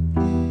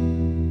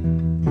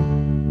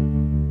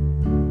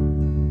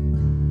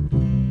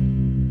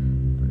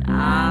 When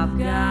I've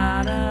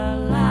got a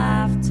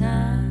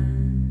lifetime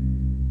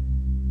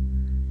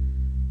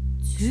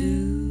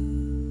to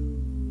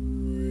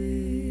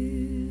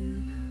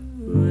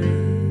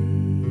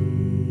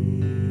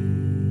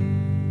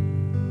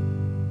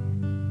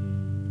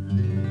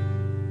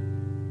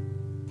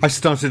I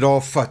started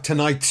off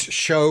tonight's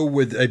show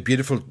with a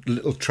beautiful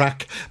little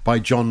track by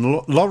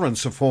John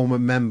Lawrence, a former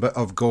member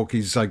of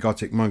Gorky's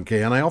Zygotic Monkey,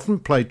 and I often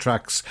play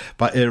tracks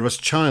by Eros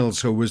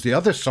Childs, who was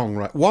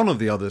one of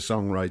the other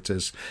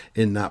songwriters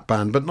in that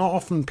band, but not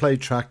often play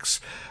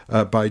tracks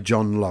by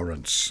John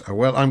Lawrence.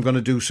 Well, I'm going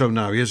to do so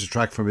now. Here's a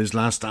track from his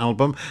last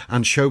album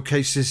and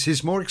showcases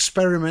his more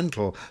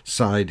experimental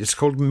side. It's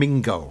called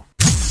Mingo.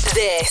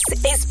 This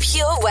is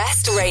Pure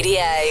West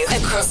Radio.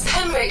 Across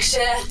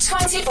Pembrokeshire,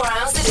 24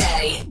 hours a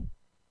day.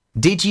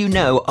 Did you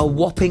know a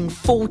whopping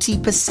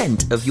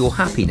 40% of your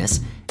happiness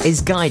is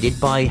guided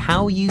by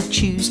how you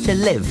choose to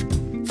live?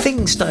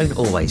 Things don't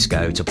always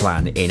go to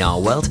plan in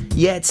our world,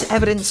 yet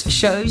evidence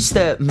shows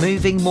that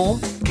moving more,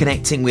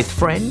 connecting with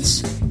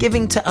friends,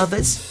 giving to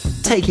others,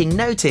 taking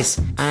notice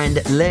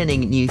and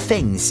learning new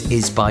things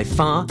is by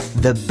far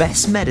the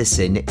best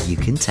medicine you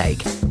can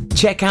take.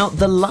 Check out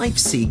the Life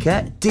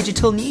Seeker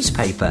digital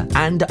newspaper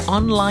and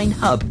online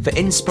hub for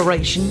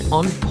inspiration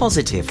on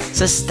positive,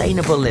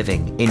 sustainable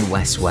living in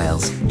West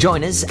Wales.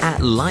 Join us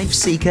at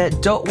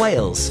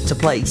lifeseeker.wales to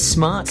play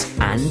smart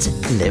and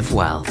live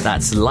well.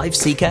 That's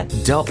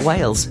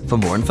lifeseeker.wales for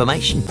more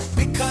information.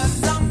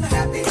 Because I'm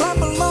happy. Clap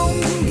along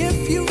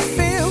if you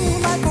feel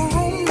like a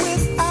room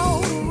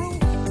without a room.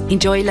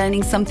 Enjoy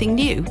learning something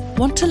new?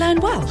 Want to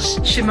learn Welsh?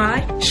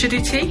 Shemai,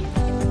 Shuduti?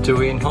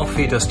 Dwi'n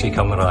hoffi dysgu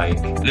Cymraeg.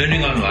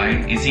 Learning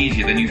online is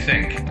easier than you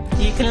think.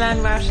 You can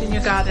learn Welsh in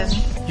your garden.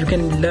 You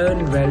can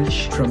learn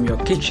Welsh from your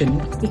kitchen.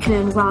 You can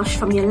learn Welsh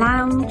from your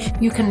lounge.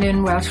 You can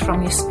learn Welsh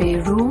from your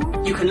spare room.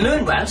 You can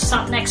learn Welsh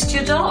sat next to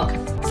your dog.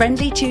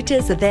 Friendly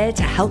tutors are there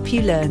to help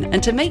you learn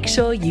and to make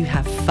sure you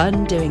have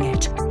fun doing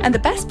it. And the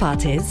best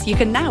part is, you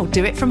can now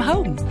do it from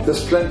home.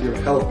 There's plenty of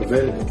help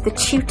available. The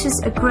tutors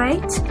are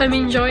great. I'm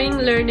enjoying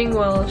learning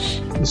Welsh.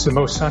 It's the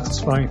most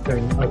satisfying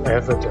thing I've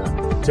ever done.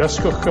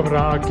 Dysgwch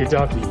Cymraeg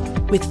gyda fi.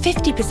 With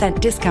 50%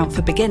 discount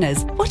for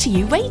beginners, what are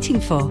you waiting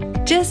for?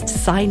 Just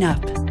sign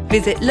up.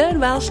 Visit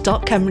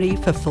learnwelsh.cymru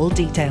for full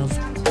details.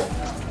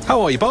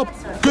 How are you, Bob?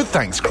 Good,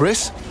 thanks,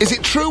 Chris. Is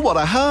it true what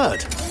I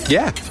heard?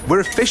 Yeah, we're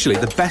officially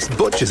the best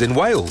butchers in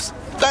Wales.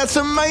 That's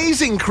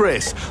amazing,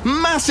 Chris.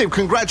 Massive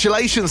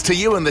congratulations to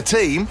you and the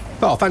team.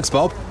 Oh, thanks,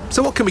 Bob.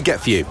 So what can we get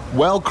for you?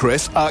 Well,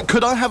 Chris,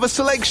 could I have a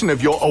selection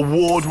of your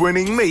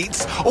award-winning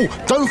meats? Oh,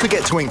 don't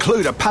forget to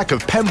include a pack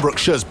of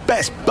Pembrokeshire's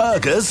best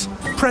burgers.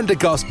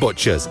 Prendergast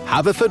Butchers,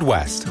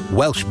 Haverfordwest,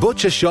 Welsh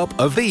Butcher Shop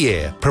of the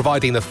Year,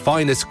 providing the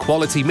finest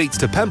quality meats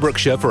to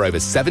Pembrokeshire for over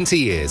 70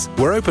 years.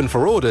 We're open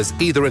for orders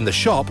either in the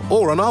shop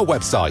or on our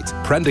website,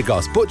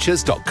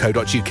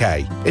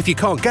 prendergastbutchers.co.uk. If you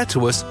can't get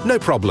to us, no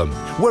problem.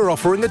 We're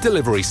offering a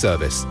delivery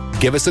service.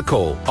 Give us a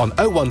call on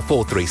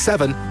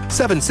 01437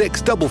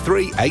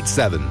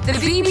 763387. The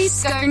BB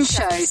Skone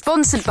Show,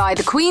 sponsored by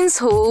the Queen's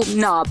Hall,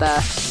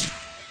 Narberth.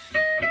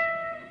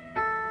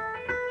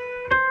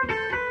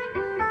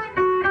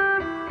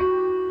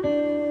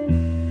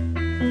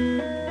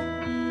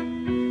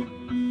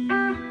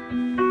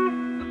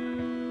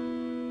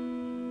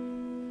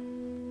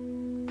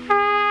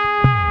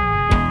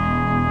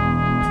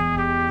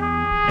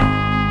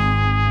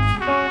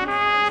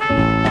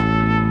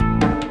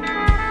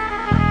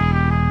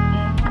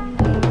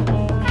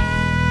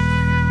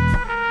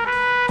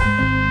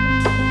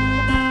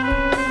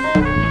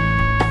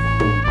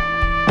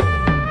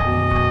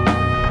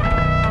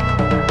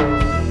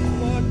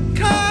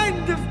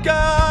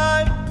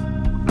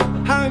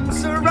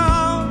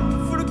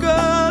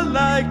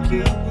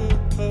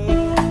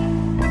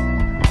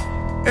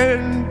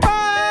 In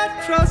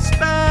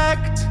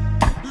retrospect,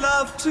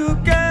 love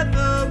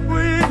together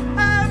we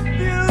have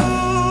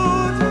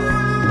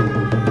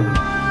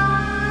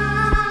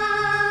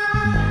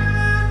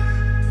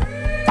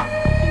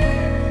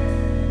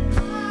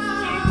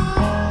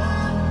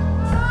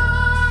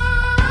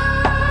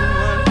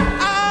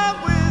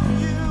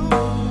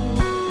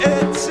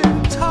it's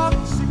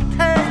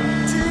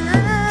intoxicating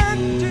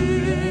and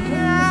deep.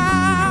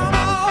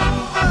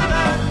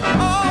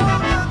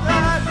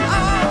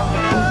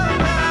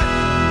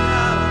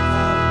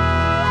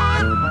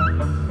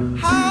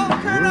 How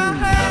can I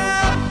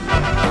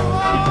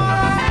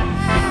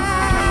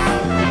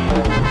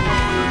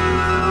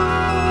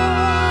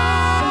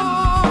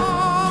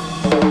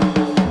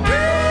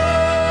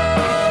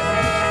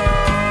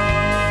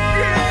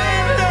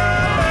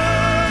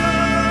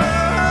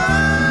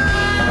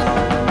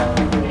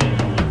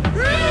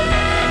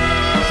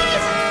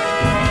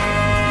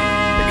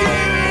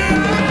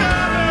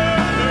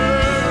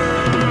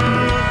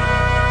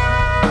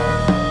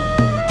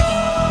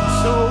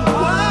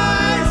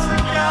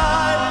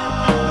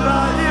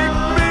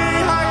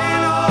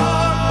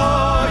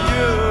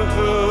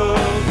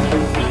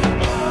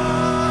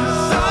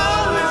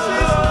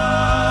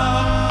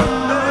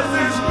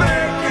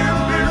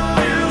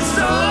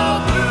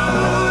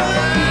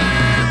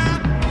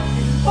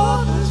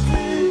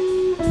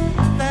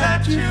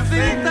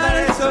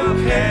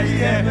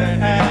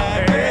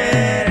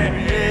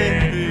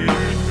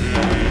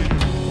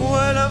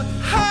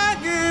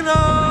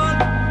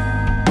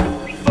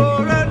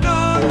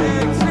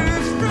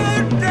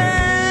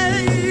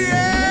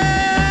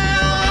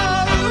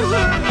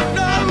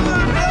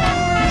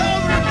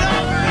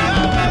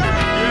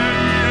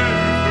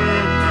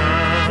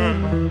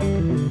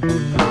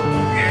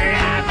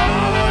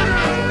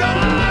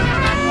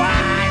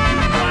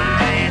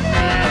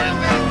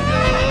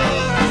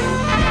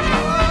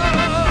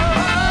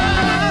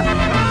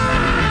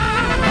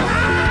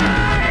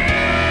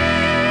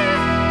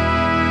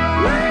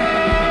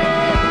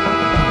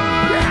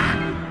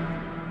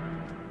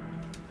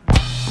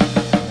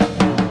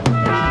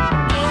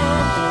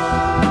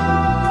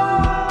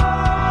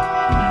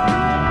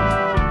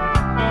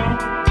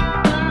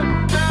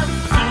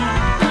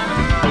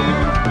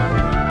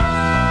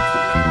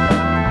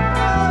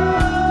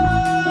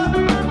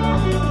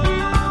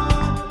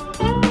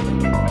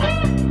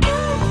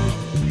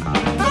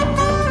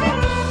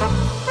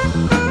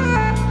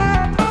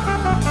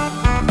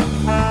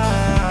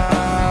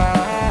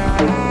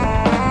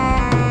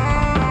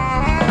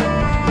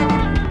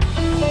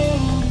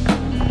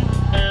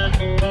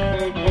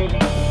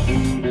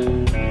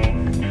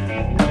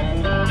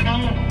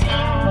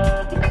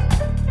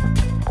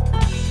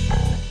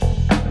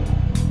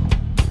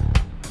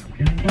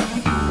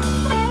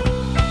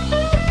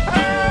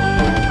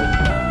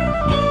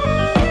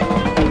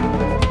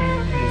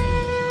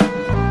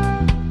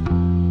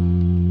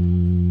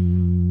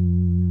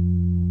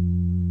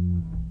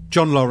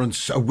John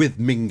Lawrence with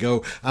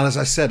Mingo. And as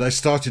I said, I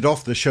started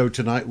off the show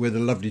tonight with a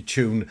lovely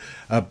tune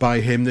by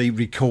him. They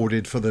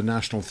recorded for the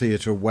National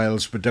Theatre of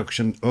Wales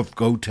production of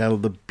Go Tell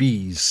the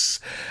Bees.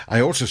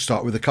 I also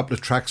start with a couple of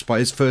tracks by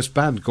his first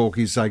band,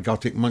 Gorky's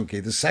Zygotic Monkey,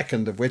 the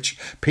second of which,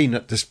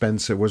 Peanut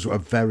Dispenser, was a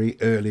very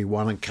early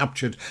one and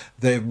captured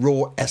their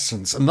raw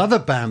essence. Another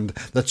band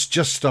that's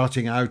just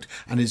starting out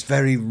and is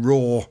very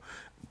raw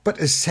but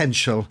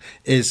essential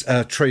is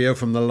a trio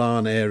from the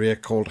Larne area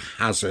called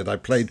Hazard. I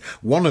played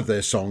one of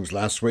their songs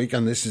last week,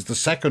 and this is the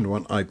second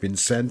one I've been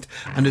sent,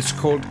 and it's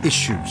called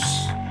Issues.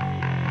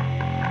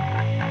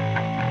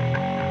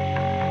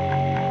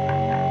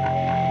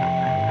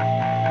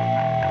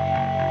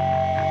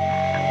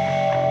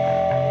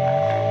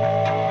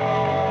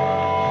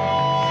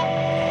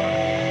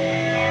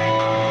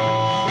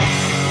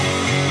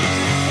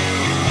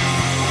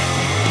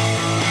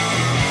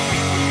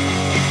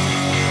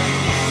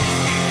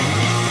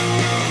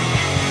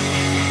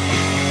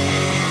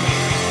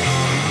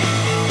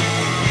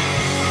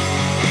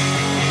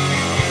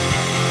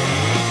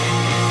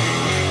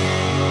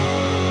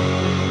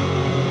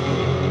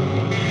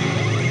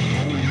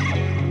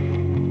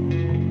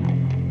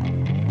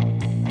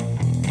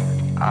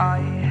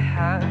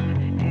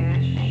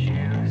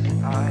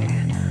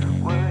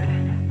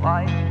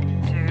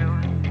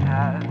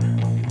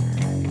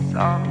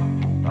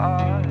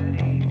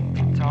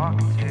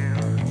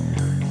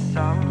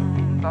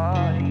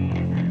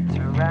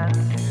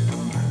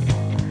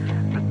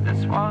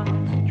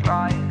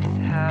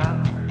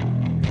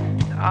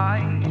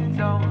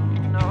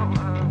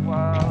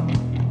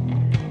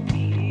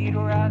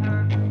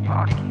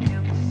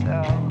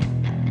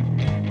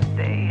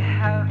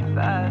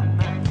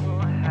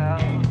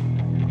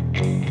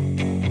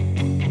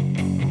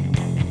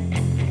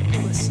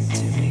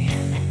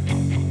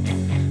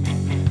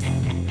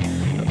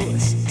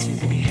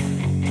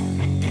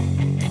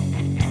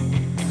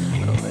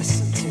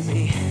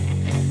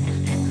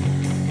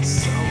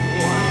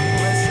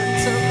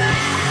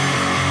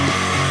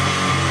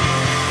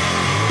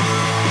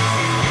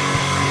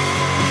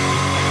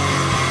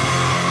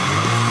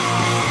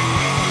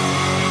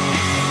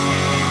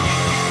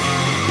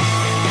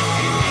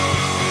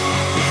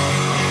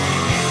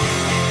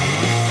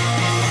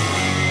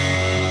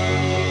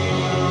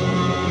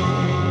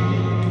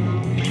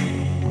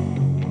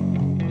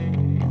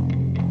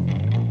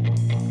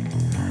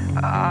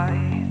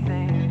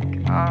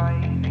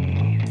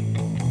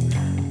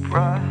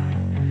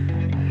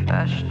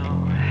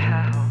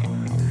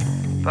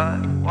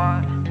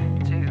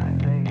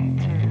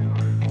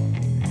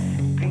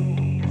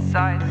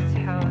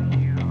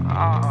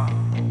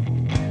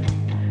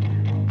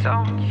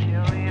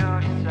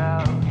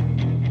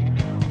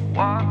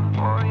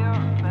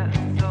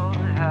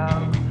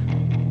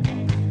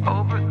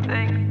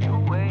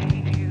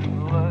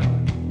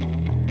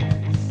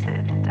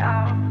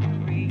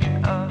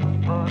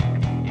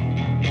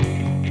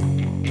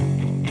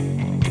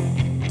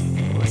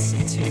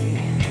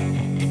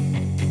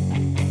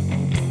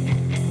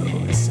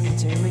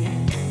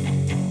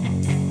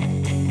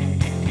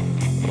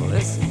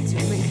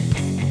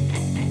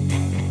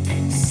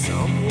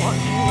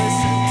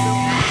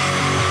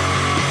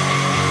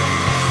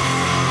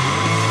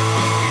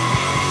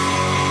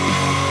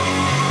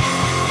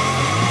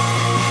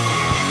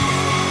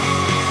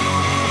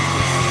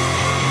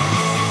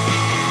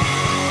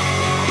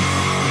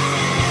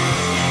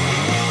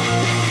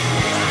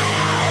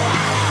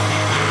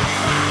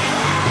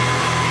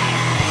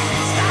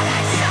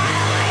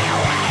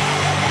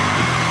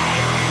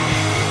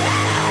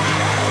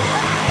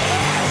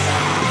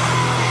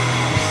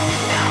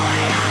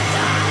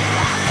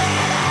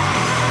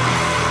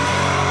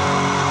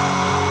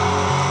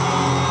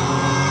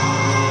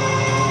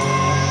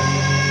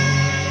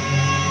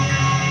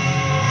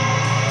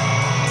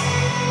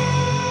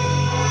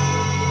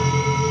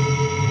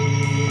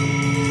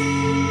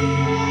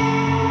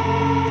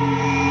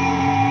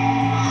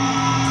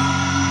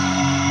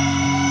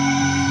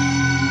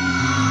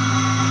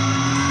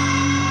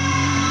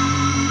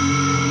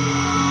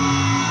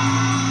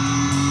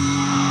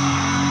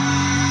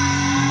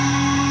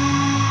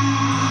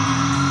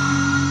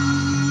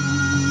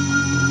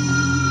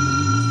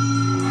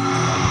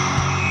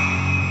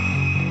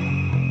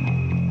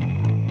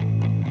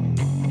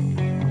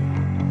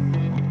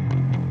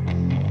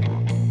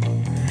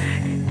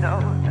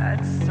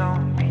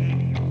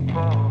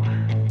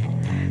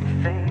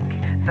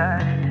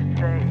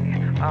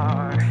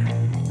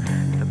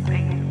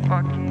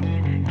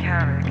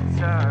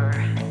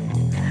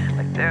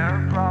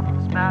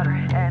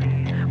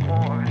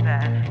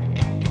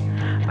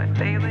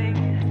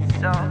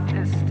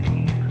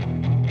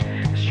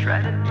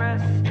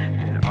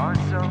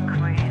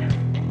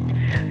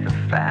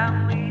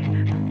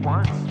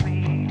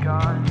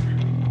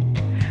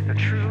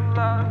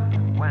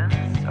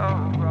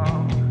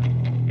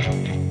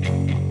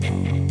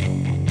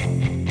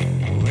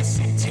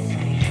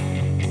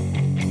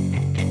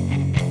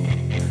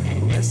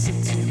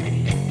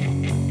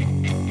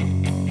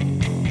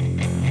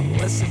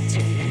 Listen to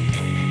me.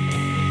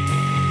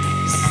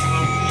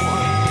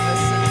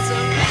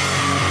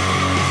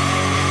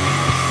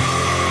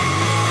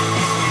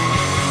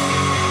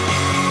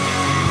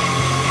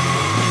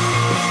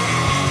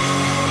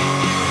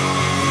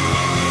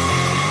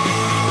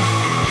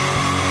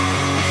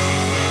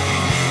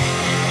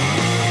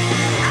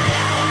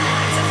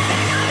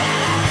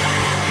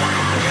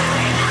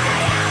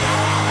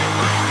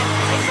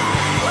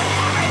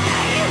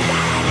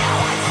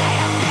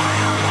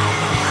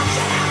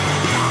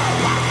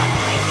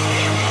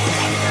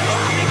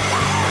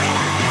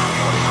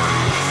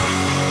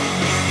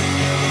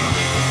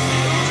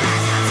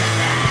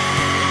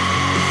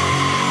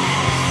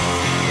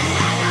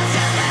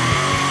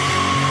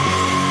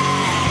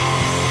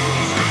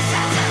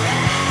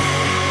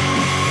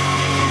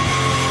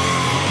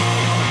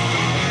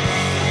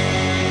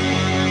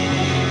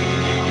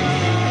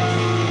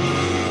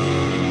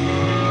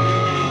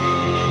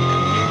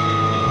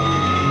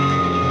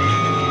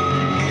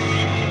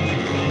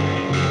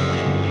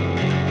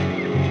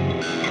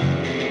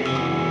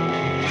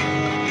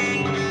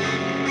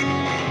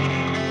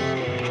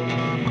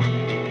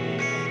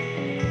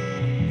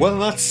 Well,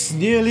 that's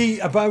nearly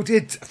about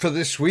it for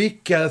this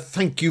week.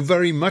 Thank you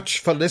very much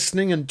for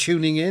listening and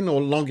tuning in or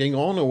logging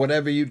on or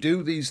whatever you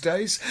do these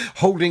days.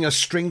 Holding a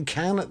string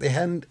can at the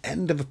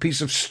end of a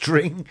piece of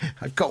string.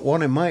 I've got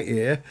one in my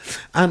ear.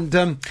 And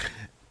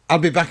I'll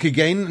be back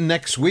again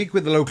next week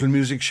with the local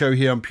music show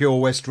here on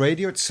Pure West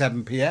Radio at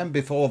 7 p.m.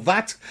 Before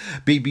that,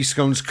 BB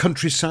Skone's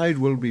Countryside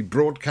will be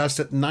broadcast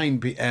at 9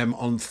 p.m.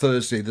 on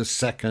Thursday, the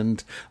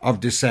 2nd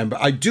of December.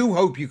 I do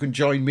hope you can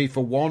join me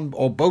for one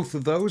or both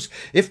of those.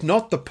 If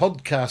not, the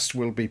podcast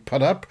will be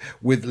put up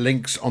with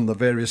links on the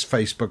various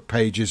Facebook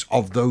pages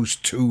of those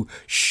two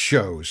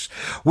shows.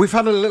 We've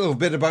had a little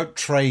bit about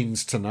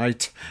trains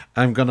tonight.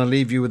 I'm going to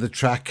leave you with a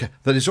track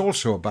that is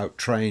also about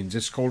trains.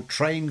 It's called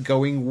Train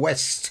Going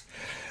West,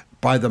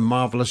 by the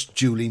marvellous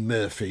Julie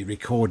Murphy,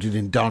 recorded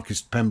in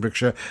Darkest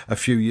Pembrokeshire a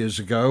few years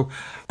ago.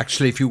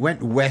 Actually, if you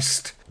went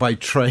west by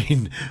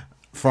train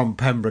from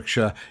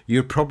Pembrokeshire,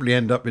 you'd probably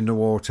end up in the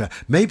water.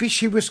 Maybe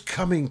she was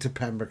coming to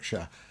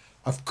Pembrokeshire.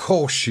 Of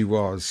course she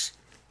was.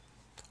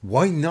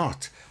 Why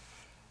not?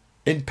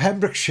 In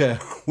Pembrokeshire,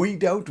 we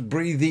don't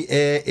breathe the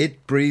air,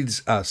 it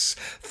breathes us.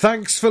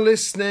 Thanks for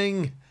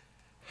listening.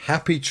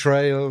 Happy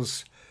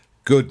trails.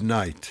 Good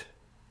night.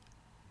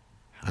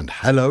 And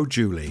hello,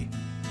 Julie.